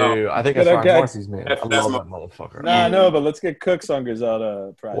 Yeah, I think that's Marcy's man. I love that motherfucker. Nah, no, but let's get Cooks on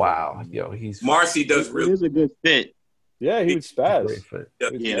Griselda project. Wow, yo, Marcy does really. He's a good fit. Yeah, he would spaz.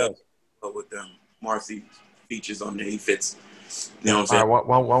 He does. With them, Marcy features on there. He fits. You know what I'm saying? All right,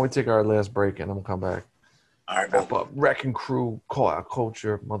 why don't we take our last break and then we'll come back. All right, wrap up. Wrecking Crew, Call Out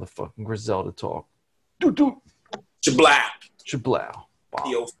Culture, motherfucking Griselda talk. Shablow.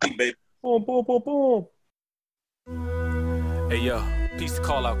 POC, baby. Boom, boom, boom, boom. Hey, yo, peace to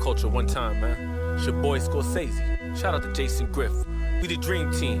Call Out Culture one time, man. It's your boy Scorsese. Shout out to Jason Griff. We the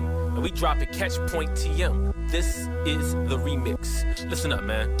Dream Team, and we dropping Catch Point TM. This is the remix. Listen up,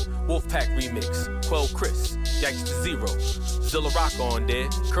 man. Wolfpack remix. Quell Chris, Gangsta Zero, Zilla Rock on there,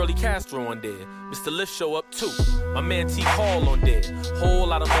 Curly Castro on there, Mr. Lift show up too. My man T Hall on there. Whole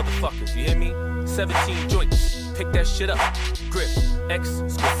lot of motherfuckers, you hear me? 17 joints. Pick that shit up. Griff,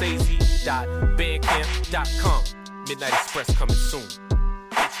 Scorsese.bandcamp.com. Midnight Express coming soon.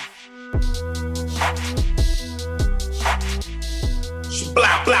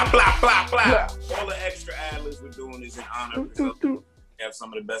 Blah, blah, blah, blah, blah. All the extra ad-libs we're doing is in honor. We have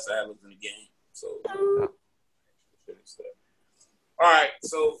some of the best ad-libs in the game. So, all right.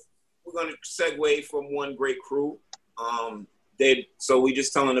 So we're going to segue from one great crew. So we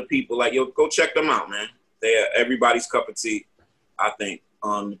just telling the people, like, yo, go check them out, man. They are everybody's cup of tea, I think.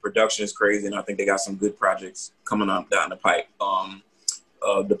 The production is crazy, and I think they got some good projects coming up down the pipe.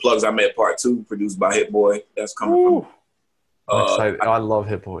 The Plugs I Met Part 2, produced by Hit Boy. That's coming from... I'm excited. I love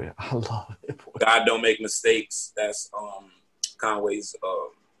Hit Boy. I love Hit Boy. God Don't Make Mistakes. That's Conway's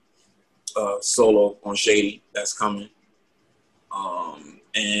solo on Shady. That's coming.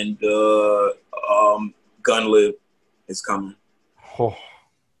 And Gun Live is coming. Oh,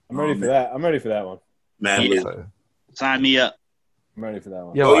 I'm ready for that. I'm ready for that one. Man, sign me up. I'm ready for that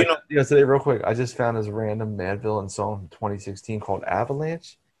one. Yo, today, real quick, I just found this random Madvillain song from 2016 called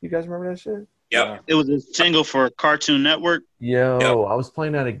Avalanche. You guys remember that shit? Yep. It was a single for Cartoon Network. Yo, I was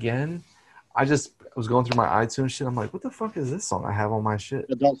playing that again. I was going through my iTunes shit. I'm like, what the fuck is this song I have on my shit?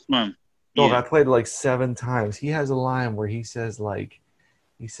 Adult Swim. Dog, I played it like 7 times. He has a line where he says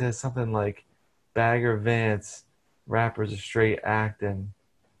something like, Bagger Vance, rappers are straight acting.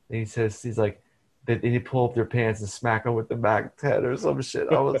 And he says, he's like, they pull up their pants and smack them with the back head or some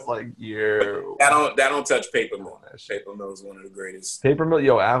shit. I was like, yo. That don't touch Paper Mill. Paper Mill is one of the greatest. Paper Mill,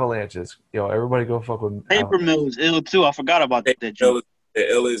 yo, Avalanches. Yo, everybody go fuck with Paper Mill is ill too. I forgot about that. The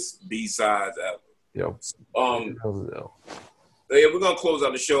illest B-sides ever. Yo. So yeah, we're gonna close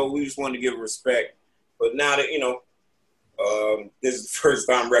out the show. We just wanted to give respect. But now that, this is the first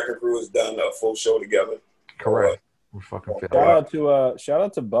time Wrecking Crew has done a full show together. Correct. We're fucking shout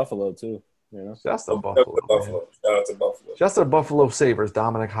out to Buffalo too. That's the Buffalo. Shout out to Buffalo. Just the Buffalo Sabres,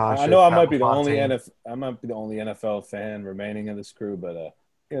 Dominic Haas. I know I might be the only NFL fan remaining in this crew, but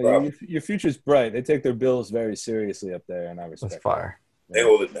your future's bright. They take their bills very seriously up there, and I respect. That's fire. They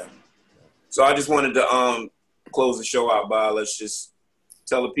hold it down. So I just wanted to close the show out by let's just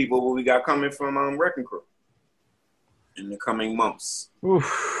tell the people what we got coming from Wrecking Crew in the coming months.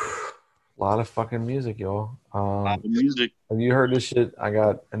 Oof. A lot of fucking music, y'all. A lot of music. Have you heard this shit? I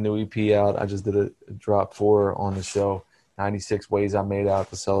got a new EP out. I just did a drop 4 on the show. 96 Ways I Made Out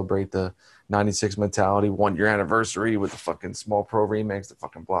to celebrate the 96 Mentality 1-year anniversary with the fucking Small Pro remix, the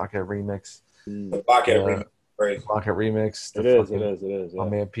fucking Blockhead remix. The Blockhead remix. Right. Blockhead remix. It is. My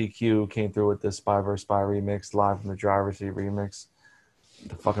man PQ came through with the Spy vs. Spy remix, Live from the Driver's Seat remix.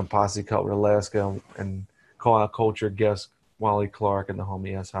 The fucking Posse cut with Alaska and Call Out Culture guest Wally Clark and the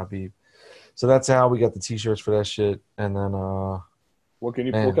homie S. Habib. So that's how we got the T-shirts for that shit, and then what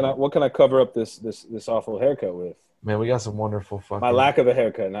can I cover up this awful haircut with? Man, we got some wonderful fucking. My lack of a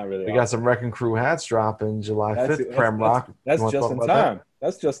haircut, not really. We got some Wrecking Crew hats dropping July 5th. Prem Rock. That's just in time.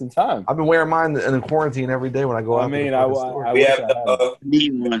 That's just in time. I've been wearing mine in the quarantine every day when I go out. I mean, we have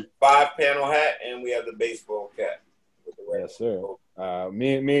the 5-panel hat and we have the baseball cap. Yes, sir.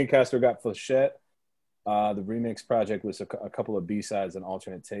 Me and Castro got Flechette. The remix project was a couple of B-sides and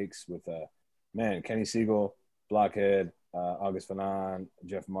alternate takes with Kenny Siegel, Blockhead, August Fanon,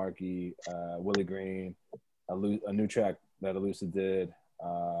 Jeff Markey, Willie Green, a new track that Elucid did.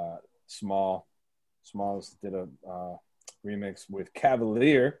 Smalls did a remix with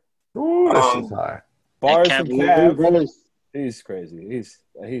Cavalier. Ooh, that shit's high. Bars from Cav. He's crazy. He's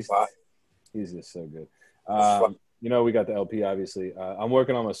just so good. You know, we got the LP, obviously. I'm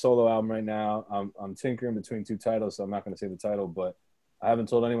working on my solo album right now. I'm tinkering between two titles, so I'm not going to say the title, but I haven't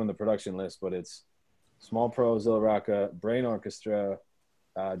told anyone the production list, but it's Small Pro, Zilla Rocca, Brain Orchestra,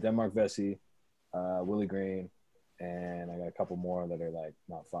 Denmark Vesey, Willie Green, and I got a couple more that are like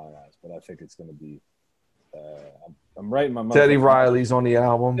not finalized, but I think it's going to be. I'm writing my. Teddy Riley's on the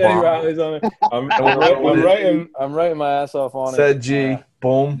album. Teddy Riley's on it. I'm writing my ass off on it. Said G.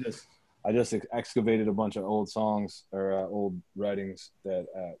 Boom. I just excavated a bunch of old songs or old writings that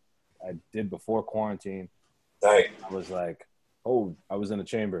I did before quarantine. Right. I was like, I was in the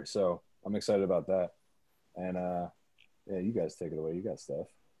chamber, so I'm excited about that. And yeah, you guys take it away. You got stuff.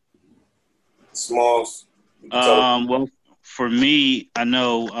 Smalls. Well, for me, I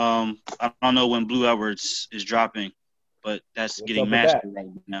know I don't know when Blue Edwards is dropping, but that's getting mastered right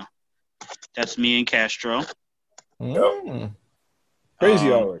now. That's me and Castro. Mm. Crazy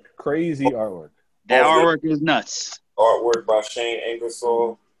artwork. Crazy artwork. That artwork is nuts. Artwork by Shane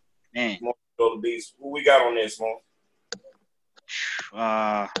Ingersoll. Man. The Beast. Who we got on this, Small?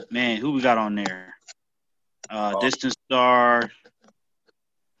 Man, who we got on there? Distant Star.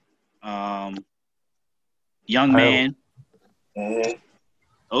 Young Man. Mm-hmm.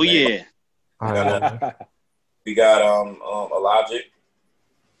 Oh yeah. We got a Logic.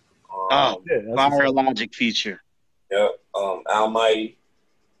 Fire Logic feature. Yep. Almighty.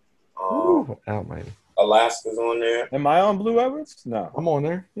 Almighty. Alaska's on there. Am I on Blue Edwards? No. I'm on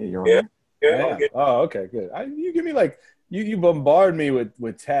there. Yeah, you're on there. Yeah. Oh, okay, good. You give me like you bombard me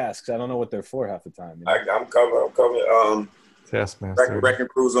with tasks. I don't know what they're for half the time. You know? I'm covered. Taskmaster. Wrecking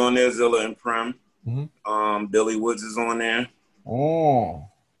Crew's on there. Zilla and Prem. Mm-hmm. Billy Woods is on there. Oh.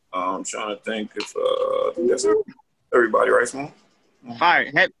 I'm trying to think if I think that's everybody, right, Small?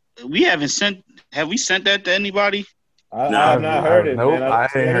 Fire. Have we sent that to anybody? I have not heard it. Nope, man. I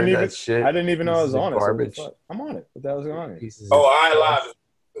ain't heard that shit. I didn't even know I was on garbage. it. So I'm on it. What the hell is on it? I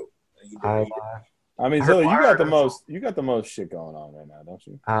Live. I mean, Zilla, you got the most shit going on right now, don't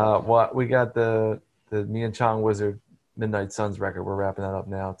you? What we got the me and Chong Wizard Midnight Suns record. We're wrapping that up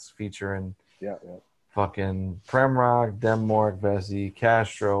now. It's featuring fucking Prem Rock, Denmark Vesey,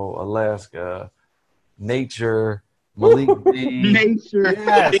 Castro, Alaska, Nature, Malik B. Nature.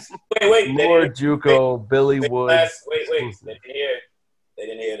 Yes. Wait. Lord Juco, Billy Woods. Wait. They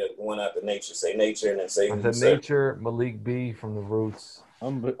didn't hear the one out the Nature. Say Nature and then say the Nature, Malik B from the Roots.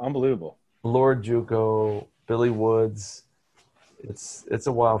 Unbelievable. Lord Juco, Billy Woods. It's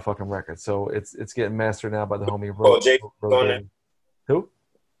a wild fucking record. So it's getting mastered now by the homie. Jay's on there. Who?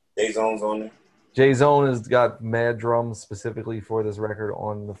 J-Zone's on there. J-Zone has got mad drums specifically for this record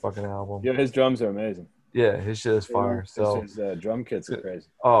on the fucking album. Yeah, his drums are amazing. Yeah, his shit is fire. His drum kits are crazy.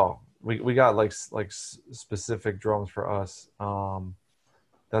 Oh, we got like specific drums for us.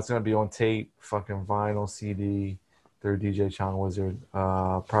 That's gonna be on tape, fucking vinyl, CD through DJ Chong Wizard,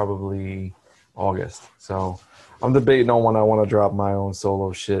 probably August. So I'm debating on when I want to drop my own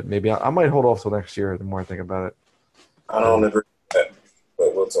solo shit. Maybe I might hold off till next year. The more I think about it, I don't agree with that,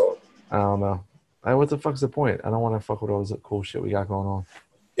 but we'll talk. I don't know. What the fuck's the point? I don't want to fuck with all this cool shit we got going on.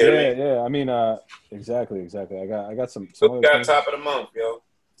 Yeah. I mean, exactly. I got some. So we got top of the month, yo.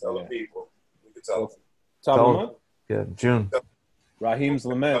 Tell the people. We can tell them. Top of the month. Yeah, June. Raheem's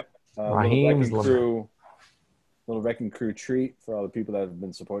Lament. Raheem's Lament. Little Wrecking Crew treat for all the people that have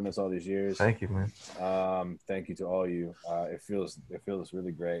been supporting us all these years. Thank you, man. Thank you to all you. It feels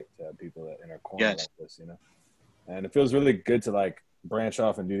really great to have people that in our corner like this, you know. And it feels really good to like branch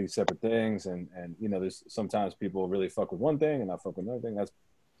off and do these separate things. And you know, there's sometimes people really fuck with one thing and not fuck with another thing.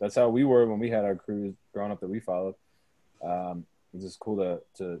 That's how we were when we had our crews growing up that we followed. It's just cool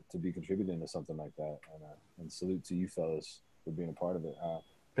to be contributing to something like that. And salute to you fellas for being a part of it.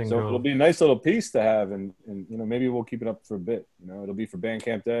 So it'll be a nice little piece to have, and you know, maybe we'll keep it up for a bit. You know, it'll be for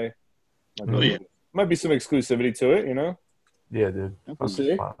Bandcamp Day. Might be some exclusivity to it, you know. Yeah, dude. We'll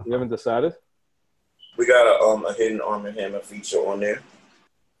see. We haven't decided. We got a Hidden Arm & Hammer feature on there.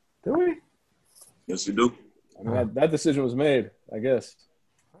 Do we? Yes, we do. I mean, that decision was made, I guess.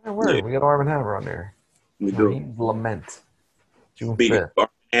 We got Arm & Hammer on there. We do. Lament. June Speaking 5th. of Arm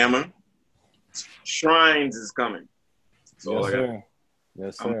 & Hammer, Shrines is coming. Yes, sir.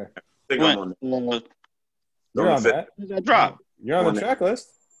 Yes, sir. I think I'm on there. You're on that. Drop. You're on the track list.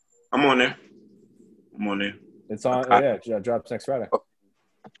 I'm on there. It's on. Yeah, it drops next Friday.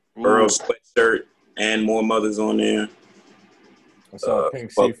 Earl Sweatshirt and More Mothers on there. I saw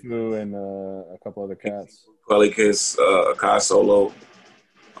Pink Sifu and a couple other cats. Quellicus, Kai Solo.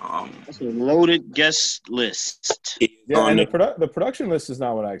 That's a loaded guest list. Yeah, and the production list is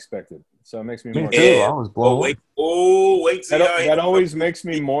not what I expected, so it makes me more. I was blown. Wait till that always makes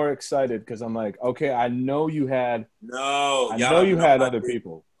me more excited because I'm like, okay, I know you had other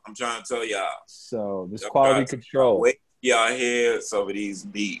people. I'm trying to tell y'all. So this quality control. Wait till y'all hear some of these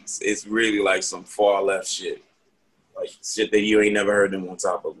beats. It's really like some far left shit, like shit that you ain't never heard them on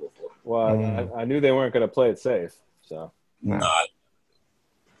top of before. Well, I knew they weren't gonna play it safe, so. Nah.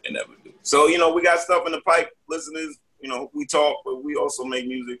 They never do. So, we got stuff in the pipe, listeners. We talk, but we also make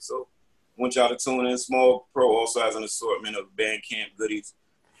music. So, I want y'all to tune in. Small Pro also has an assortment of Bandcamp goodies.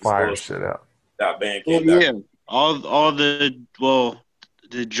 Fire shit out. Bandcamp. Yeah. All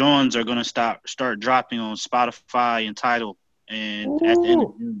the joints are gonna start dropping on Spotify and Tidal, and at the end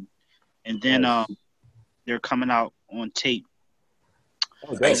of June, and then they're coming out on tape.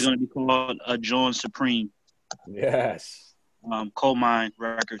 It's gonna be called A John Supreme. Yes. Coal Mine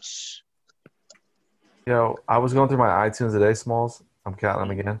Records. Yo, I was going through my iTunes today, Smalls. I'm counting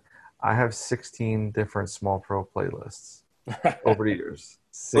them again. I have 16 different Small Pro playlists over the years.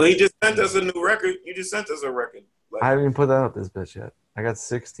 16. Well, he just sent us a new record. You just sent us a record. I haven't even put that up this bitch yet. I got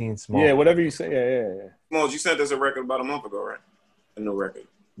 16 small. Yeah, whatever you say. Yeah. Smalls, you sent us a record about a month ago, right? A new record.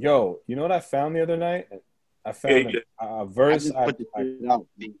 Yo, you know what I found the other night? I found a verse.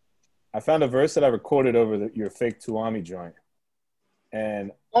 I found a verse that I recorded over your fake Tuami joint.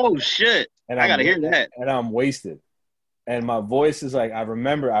 And oh shit! And I gotta hear that. And I'm wasted. And my voice is like, I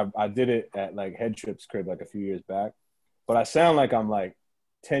remember I did it at like Head Trip's crib like a few years back, but I sound like I'm like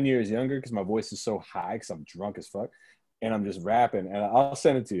 10 years younger because my voice is so high because I'm drunk as fuck, and I'm just rapping. And I'll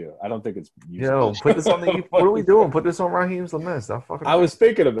send it to you. I don't think it's useful. Yo, put this on the. What are we doing? Put this on Raheem's Lament. I was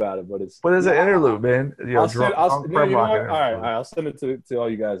thinking about it, but it's. But it's an interlude, man. Yo, all right, I'll send it to all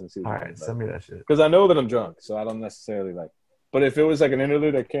you guys and see. All right, send me that shit. Because I know that I'm drunk, so I don't necessarily like. But if it was like an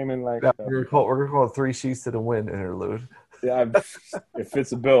interlude that came in like... we're gonna call it 3 Sheets to the Wind interlude. Yeah, it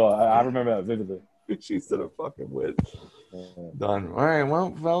fits a bill. I remember that vividly. 3 Sheets to the fucking wind. Done. All right,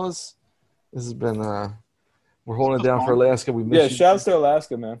 well, fellas, this has been... we're holding it down for Alaska. We miss you. Shouts to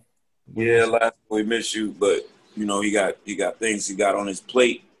Alaska, man. Yeah, Alaska, we miss you. But, he got things he got on his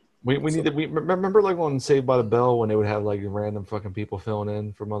plate. We remember like on Saved by the Bell when they would have like random fucking people filling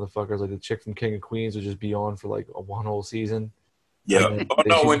in for motherfuckers. Like the chick from King of Queens would just be on for like one whole season. Yeah. Oh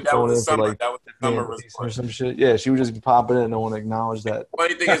no, when that was the summer, that was the summer or some shit. Yeah, she would just be popping in and no one acknowledged that.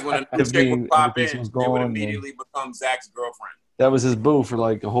 Funny thing is when a chick would pop in, it would immediately become Zach's girlfriend. That was his boo for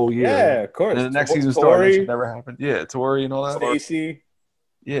like a whole year. Yeah, of course. And the next season started, it never happened. Yeah, Tori and all that. Stacy.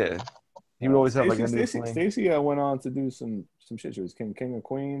 Yeah, he would always have like a new thing. Stacy went on to do some shit. She was King of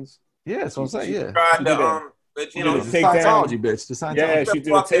Queens. Yeah, that's what I'm saying. Yeah, tried to, but the Scientology bitch. The Scientology. Yeah, she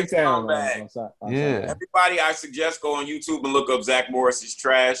did a takedown. Yeah. Everybody, I suggest go on YouTube and look up Zach Morris's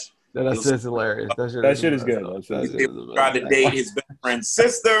trash. That's just hilarious. That shit is good. Tried to date his best friend's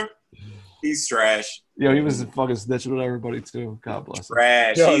sister. He's trash. Yo, he was fucking snitching on everybody too. God bless him.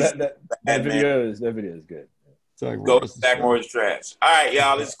 Trash. Yo, that video is good. Go Zach Morris trash. All right,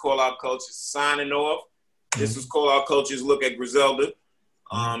 y'all. This is Call Out Culture signing off. This was Call Out Culture's look at Griselda.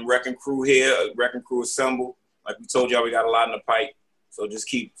 Wrecking Crew here, Wrecking Crew assemble. Like we told y'all, we got a lot in the pipe. So just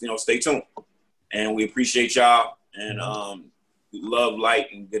keep, stay tuned. And we appreciate y'all. And love, light,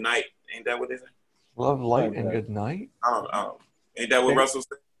 and good night. Ain't that what they say? Love, light, and good night? I don't know. Ain't that what Russell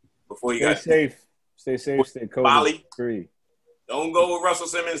said? Before you got safe. Stay safe, stay COVID-free. Don't go with Russell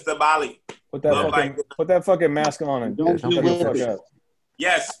Simmons to Bali. Put that fucking mask on and don't get the fuck up.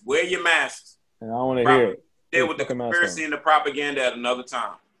 Yes, wear your masks. And I want to hear it. Deal with the conspiracy and the propaganda at another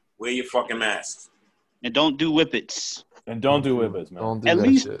time. Wear your fucking masks. And don't do whippets. And don't do whippets, man. Don't do at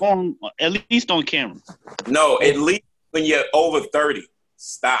that least on camera. No, at least when you're over 30.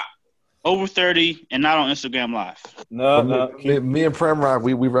 Stop. Over 30 and not on Instagram Live. No. Me and Prem Rock,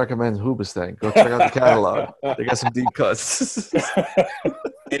 we recommend Hoobastank. Go check out the catalog. They got some deep cuts.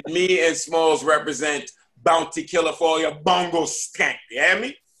 And me and Smalls represent Bounty Killer for your bongo stank. You hear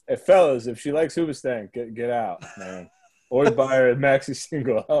me? Hey, fellas, if she likes Hoobastank, get out, man. Or buy her a maxi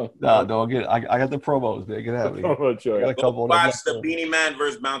single. No, don't get it. I got the promos, man. Get out of here. Promo I got a couple. Watch the Beanie Man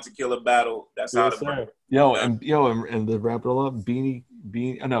versus Bounty Killer battle. That's how to work. And to wrap it all up,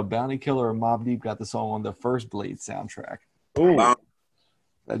 Bounty Killer and Mobb Deep got the song on the First Blade soundtrack. Ooh.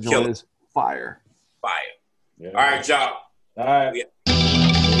 That joint is fire. Fire. Yeah. All right, y'all. All right. Yeah.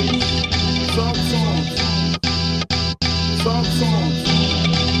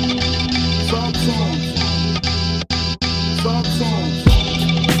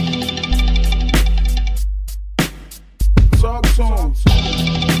 Talk songs.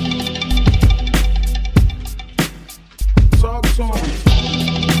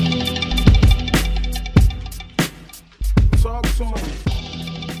 drugs on.